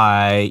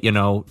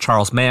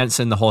 Charles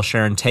Manson, the whole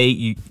Sharon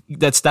Tate.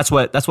 That's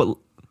what Quentin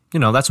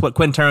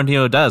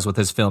Tarantino does with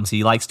his films.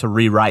 He likes to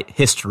rewrite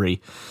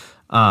history,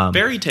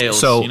 fairy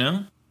tales.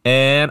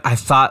 And I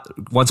thought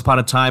Once Upon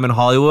a Time in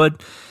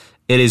Hollywood,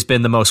 it has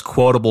been the most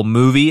quotable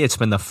movie. It's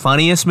been the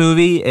funniest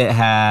movie. It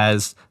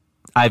has.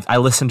 I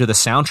listened to the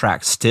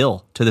soundtrack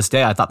still to this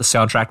day. I thought the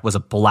soundtrack was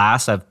a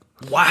blast. I've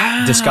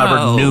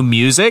discovered new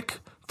music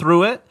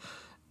through it.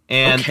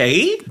 And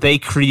they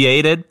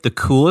created the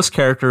coolest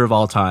character of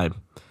all time.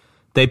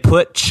 They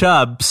put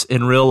Chubbs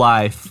in real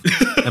life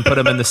and put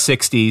him in the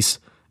 60s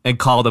and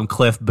called him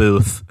Cliff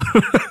Booth.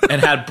 And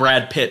had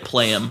Brad Pitt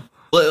play him.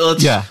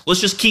 Let's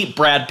just keep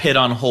Brad Pitt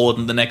on hold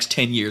in the next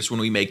 10 years when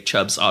we make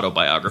Chubb's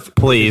autobiography.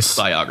 Please.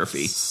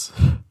 Biography.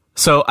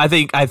 So I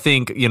think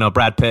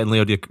Brad Pitt and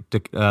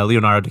Leonardo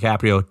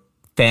DiCaprio,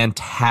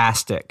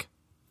 fantastic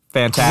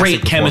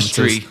Great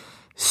chemistry.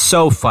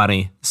 So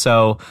funny.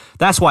 So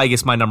that's why I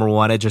guess my number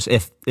one.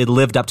 It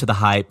lived up to the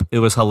hype. It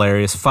was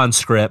hilarious, fun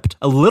script,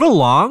 a little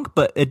long,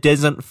 but it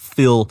doesn't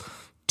feel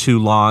too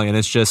long, and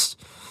it's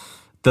just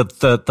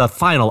the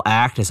final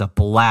act is a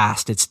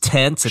blast. It's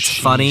tense, it's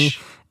funny,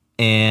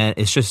 and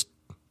it's just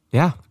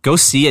go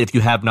see it if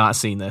you have not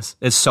seen this.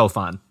 It's so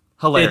fun.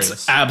 Hilarious.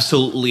 It's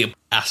absolutely a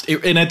blast.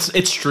 And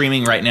it's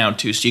streaming right now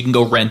too, so you can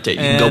go rent it. You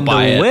can go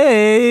buy it.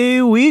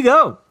 Away we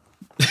go.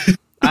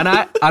 and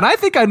I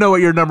think I know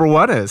what your number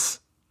one is.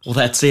 Well,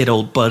 that's it,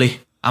 old buddy.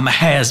 I'm a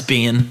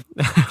has-been.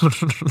 Who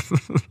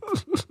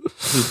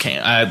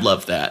can't? I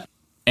love that.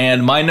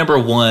 And my number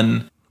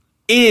one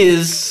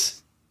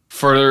is,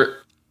 for,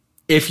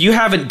 if you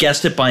haven't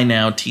guessed it by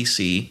now,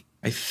 TC,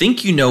 I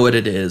think you know what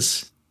it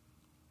is.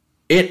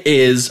 It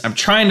is, I'm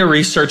trying to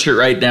research it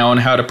right now on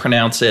how to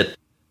pronounce it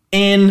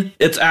in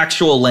its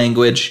actual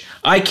language.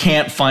 I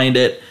can't find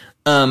it.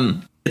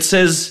 It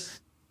says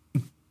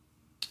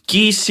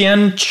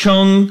Gi-Sien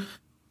Chung.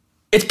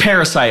 It's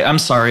Parasite. I'm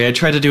sorry. I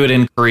tried to do it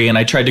in Korean.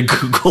 I tried to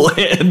Google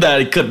it and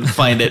I couldn't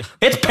find it.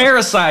 It's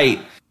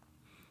Parasite.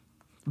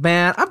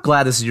 Man, I'm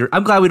glad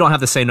we don't have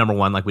the same number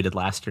one like we did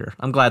last year.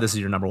 I'm glad this is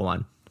your number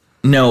one.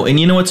 No, and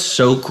you know what's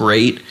so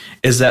great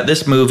is that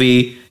this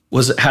movie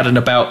had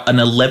about an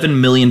 $11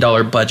 million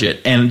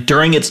budget, and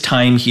during its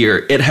time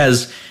here,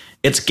 it's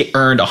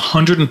earned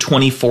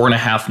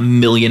 $124.5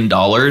 million.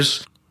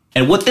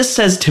 And what this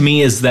says to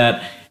me is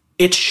that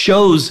it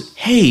shows,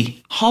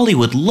 hey,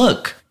 Hollywood,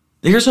 look,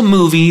 there's a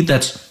movie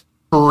that's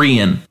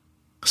Korean,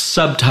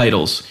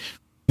 subtitles,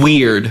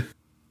 weird,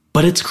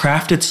 but it's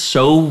crafted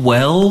so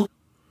well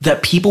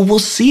that people will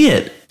see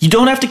it. You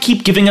don't have to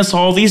keep giving us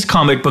all these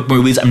comic book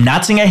movies. I'm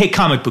not saying I hate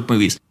comic book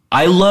movies.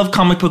 I love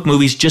comic book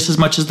movies just as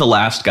much as the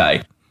last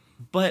guy.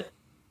 But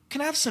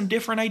can have some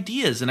different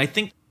ideas. And I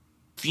think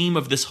the theme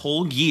of this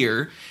whole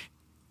year,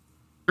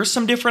 there's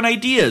some different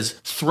ideas.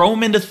 Throw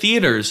them into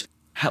theaters.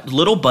 Have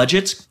little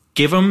budgets.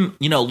 Give them,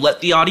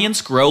 let the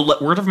audience grow.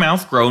 Let word of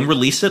mouth grow and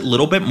release it a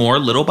little bit more,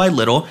 little by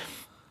little.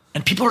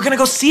 And people are going to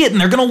go see it and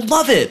they're going to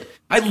love it.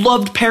 I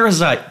loved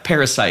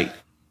Parasite.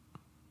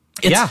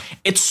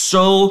 It's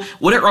so,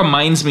 what it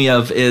reminds me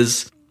of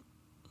is,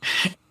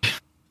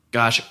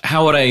 gosh,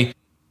 how would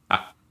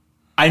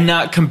I'm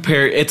not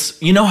compare, it's,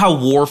 how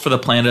War for the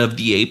Planet of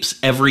the Apes,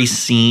 every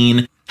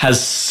scene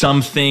has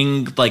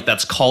something like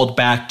that's called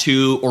back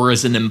to or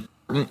is an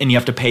important, and you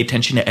have to pay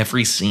attention to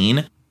every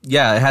scene.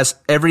 Yeah, it has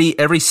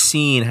every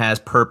scene has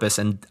purpose,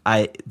 and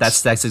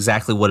that's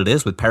exactly what it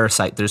is with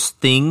Parasite. There's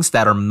things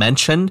that are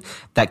mentioned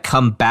that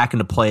come back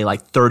into play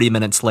like 30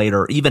 minutes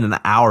later, even an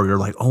hour. You're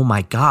like, oh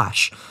my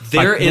gosh!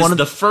 There is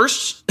the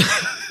first.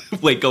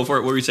 Wait, go for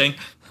it. What were you saying?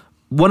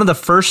 One of the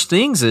first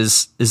things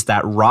is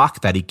that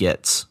rock that he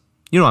gets.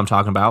 You know what I'm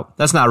talking about?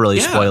 That's not really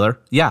a spoiler.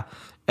 Yeah,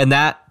 and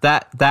that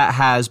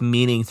has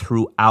meaning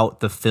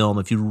throughout the film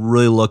if you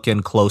really look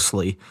in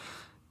closely,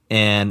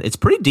 and it's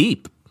pretty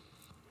deep.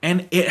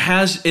 And and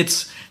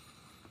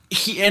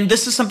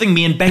this is something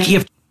me and Becky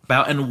have talked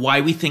about, and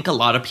why we think a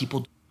lot of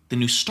people, the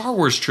new Star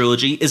Wars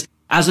trilogy, is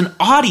as an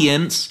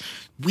audience,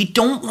 we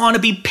don't want to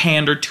be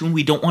pandered to and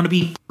we don't want to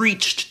be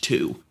preached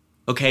to.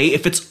 Okay?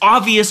 If it's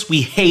obvious,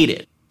 we hate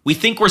it. We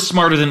think we're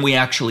smarter than we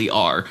actually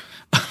are.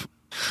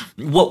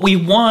 What we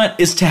want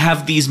is to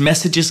have these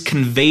messages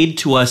conveyed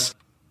to us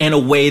in a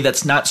way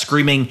that's not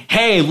screaming,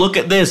 hey, look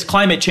at this,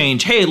 climate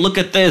change. Hey, look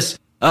at this.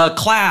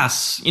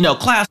 Class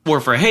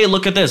warfare. Hey,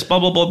 look at this, blah,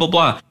 blah, blah, blah,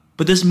 blah.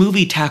 But this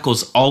movie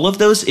tackles all of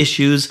those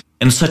issues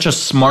in such a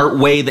smart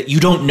way that you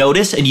don't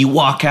notice and you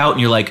walk out and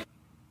you're like,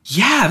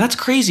 yeah, that's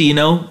crazy,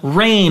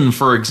 rain,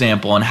 for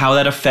example, and how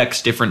that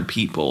affects different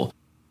people.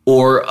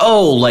 Or,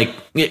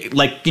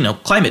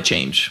 climate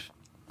change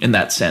in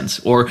that sense.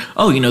 Or,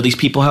 these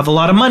people have a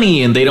lot of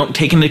money and they don't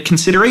take into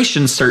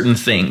consideration certain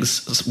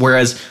things.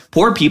 Whereas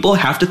poor people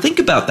have to think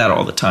about that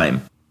all the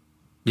time.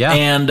 Yeah.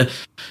 And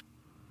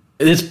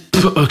it's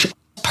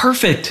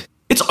perfect.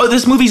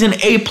 This movie's an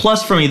A+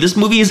 for me. This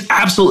movie is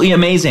absolutely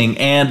amazing,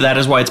 and that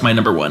is why it's my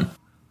number one.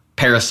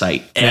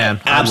 Parasite.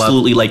 Man,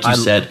 absolutely, like you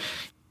said,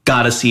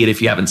 gotta see it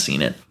if you haven't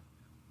seen it.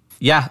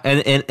 Yeah,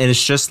 and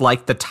it's just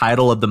like the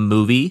title of the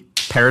movie,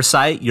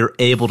 Parasite. You're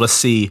able to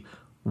see,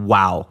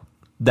 wow,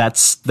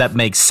 that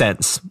makes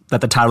sense.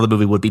 That the title of the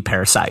movie would be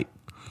Parasite.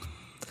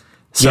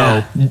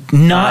 So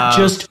not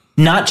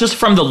just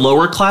from the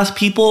lower class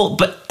people,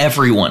 but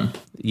everyone.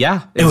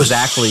 Yeah,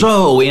 exactly. It was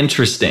so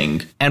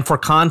interesting. And for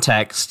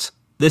context,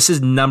 this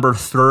is number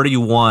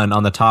 31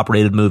 on the top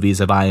rated movies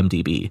of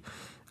IMDb.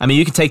 I mean,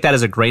 you can take that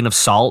as a grain of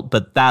salt,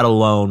 but that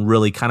alone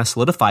really kind of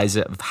solidifies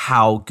it of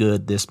how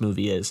good this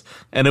movie is.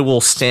 And it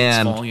will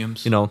stand,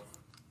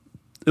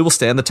 it will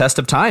stand the test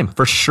of time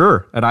for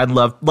sure. And I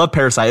love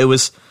Parasite. It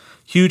was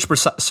huge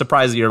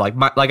surprise of the year.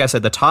 Like I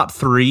said, the top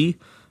three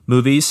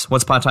movies,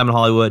 Once Upon a Time in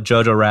Hollywood,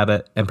 Jojo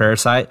Rabbit, and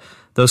Parasite,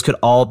 those could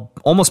all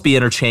almost be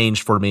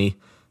interchanged for me,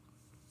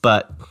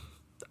 but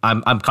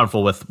I'm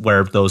comfortable with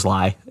where those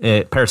lie.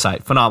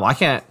 Parasite, phenomenal. I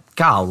can't,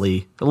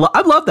 golly.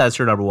 I love that it's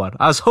your number one.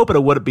 I was hoping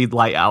it wouldn't be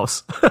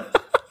Lighthouse.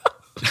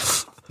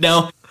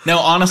 No,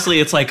 honestly,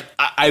 it's like,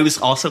 I was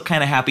also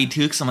kind of happy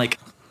too, because I'm like,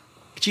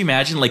 could you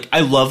imagine, like,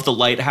 I love The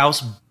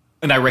Lighthouse,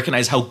 and I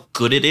recognize how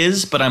good it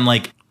is, but I'm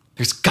like,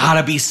 there's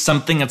gotta be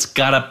something that's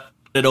gotta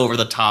put it over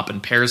the top,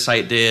 and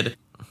Parasite did.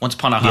 Once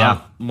Upon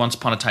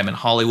a Time in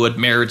Hollywood,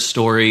 Marriage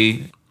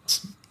Story.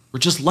 We're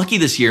just lucky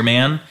this year,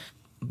 man.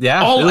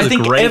 Yeah, I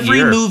think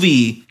every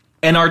movie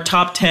in our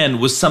top 10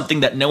 was something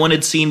that no one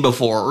had seen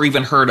before or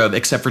even heard of,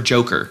 except for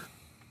Joker.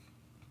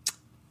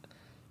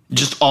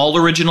 Just all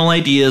original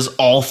ideas,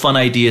 all fun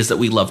ideas that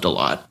we loved a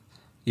lot.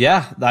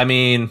 Yeah, I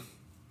mean,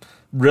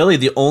 really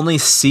the only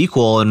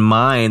sequel in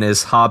mine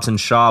is Hobbs and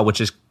Shaw, which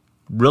is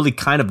really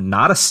kind of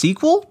not a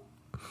sequel.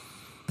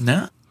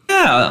 No.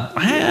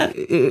 Yeah,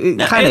 it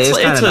kind of is.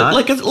 It's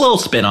like a little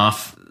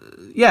spin-off.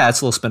 Yeah,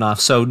 it's a little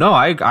spin-off. So, no,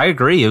 I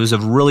agree. It was a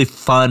really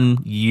fun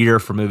year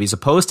for movies,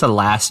 opposed to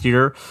last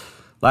year.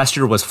 Last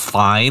year was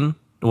fine.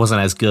 It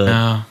wasn't as good.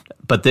 No.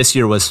 But this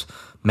year was,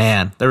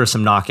 man, there were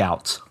some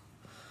knockouts.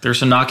 There were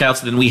some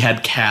knockouts, then we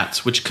had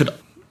Cats, which could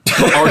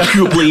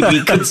arguably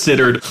be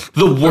considered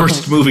the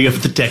worst movie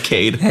of the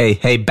decade.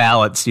 Hey,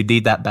 balance. You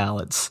need that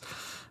balance.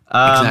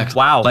 Exactly.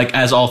 Wow. Like,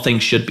 as all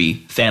things should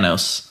be.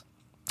 Thanos.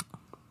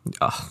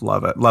 Oh,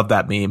 love it. Love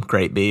that meme.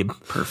 Great meme.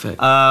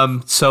 Perfect.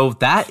 So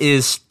that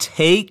is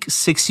Take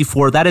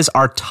 64. That is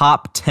our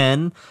top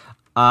 10.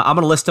 I'm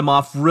going to list them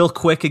off real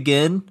quick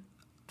again.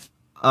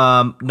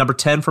 Number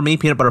 10 for me,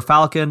 Peanut Butter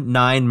Falcon.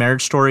 9,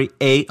 Marriage Story.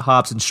 8,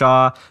 Hobbs and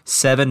Shaw.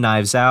 7,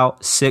 Knives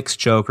Out. 6,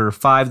 Joker.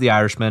 5, The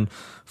Irishman.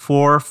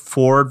 4,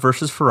 Ford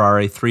versus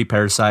Ferrari. 3,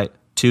 Parasite.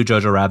 2,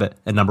 Jojo Rabbit.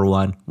 And number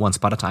 1, Once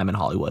Upon a Time in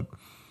Hollywood.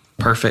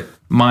 Perfect.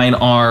 Mine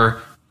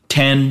are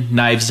 10,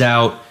 Knives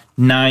Out.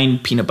 9,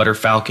 Peanut Butter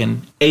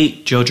Falcon.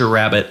 8, Jojo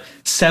Rabbit.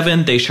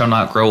 7, They Shall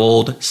Not Grow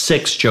Old.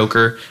 6,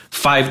 Joker.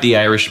 5, The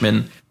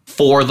Irishman.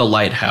 4, The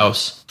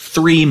Lighthouse.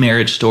 3,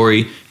 Marriage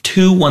Story.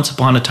 2, Once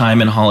Upon a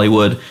Time in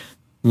Hollywood.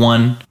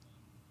 1,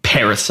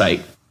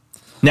 Parasite.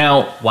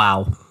 Now,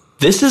 wow,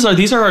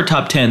 these are our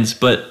top 10s,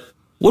 but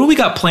what do we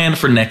got planned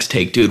for next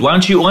take, dude? Why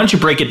don't you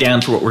break it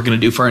down for what we're going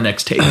to do for our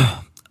next take?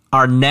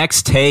 Our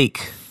next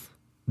take,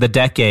 the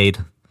decade.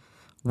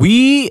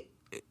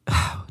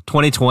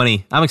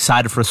 2020. I'm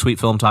excited for a Sweet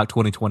Film Talk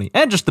 2020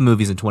 and just the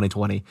movies in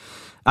 2020.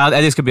 I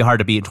think it's going to be hard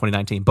to beat in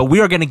 2019. But we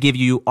are going to give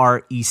you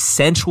our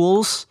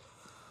essentials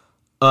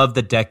of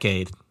the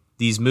decade.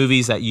 These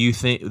movies that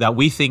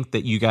we think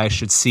that you guys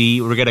should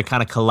see. We're going to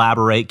kind of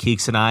collaborate,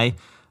 Keeks and I,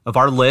 of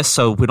our list,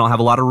 so we don't have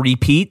a lot of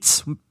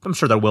repeats. I'm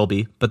sure there will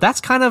be, but that's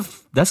going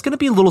to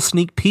be a little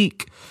sneak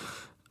peek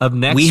of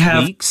next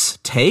week's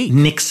take.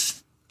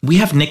 We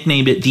have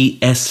nicknamed it the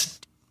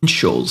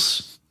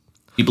Essentials.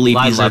 We believe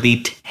these are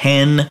the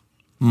 10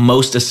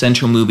 most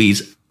essential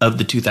movies of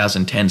the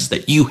 2010s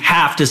that you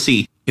have to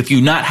see. If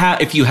you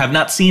have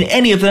not seen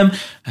any of them,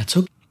 that's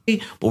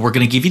okay. But we're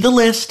going to give you the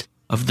list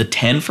of the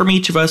 10 from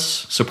each of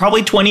us. So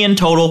probably 20 in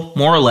total,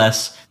 more or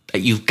less,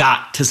 that you've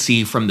got to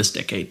see from this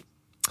decade.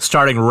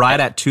 Starting right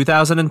at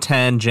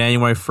 2010,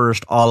 January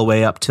 1st, all the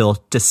way up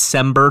till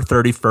December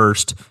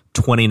 31st,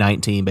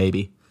 2019,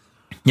 baby.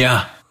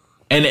 Yeah.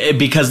 And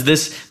because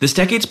this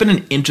decade's been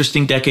an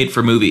interesting decade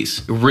for movies.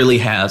 It really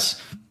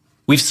has.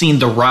 We've seen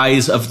the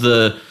rise of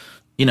the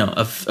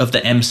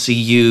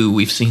MCU.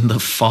 We've seen the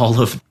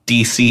fall of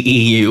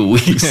DCEU.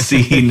 We've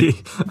seen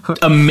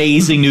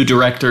amazing new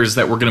directors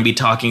that we're going to be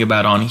talking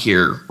about on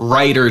here.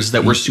 Writers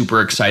that we're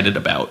super excited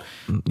about.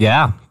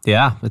 Yeah.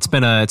 It's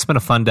been a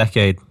fun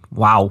decade.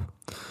 Wow.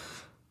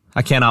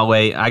 I cannot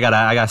wait. I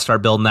gotta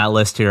start building that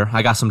list here.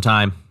 I got some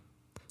time.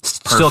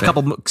 Still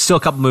a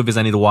couple movies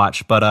I need to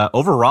watch, but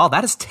overall,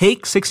 that is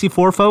Take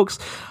 64, folks.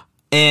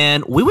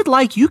 And we would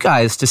like you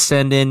guys to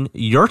send in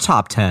your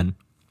top 10.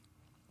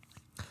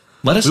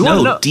 Let us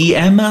know.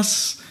 DM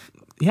us.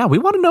 Yeah, we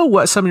want to know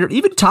what some of your,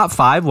 even top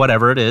 5,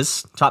 whatever it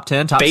is, top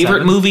 10, top favorite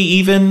 7. movie,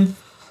 even.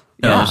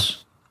 Yeah.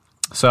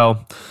 So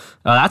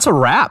that's a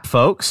wrap,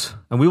 folks.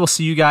 And we will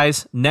see you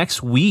guys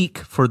next week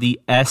for the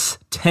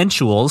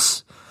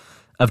Essentials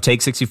of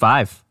Take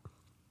 65.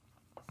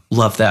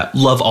 Love that.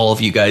 Love all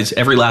of you guys.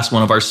 Every last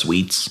one of our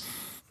sweets.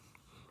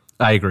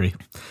 I agree.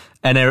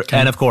 And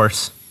of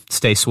course,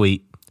 stay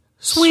sweet.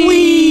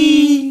 Sweet.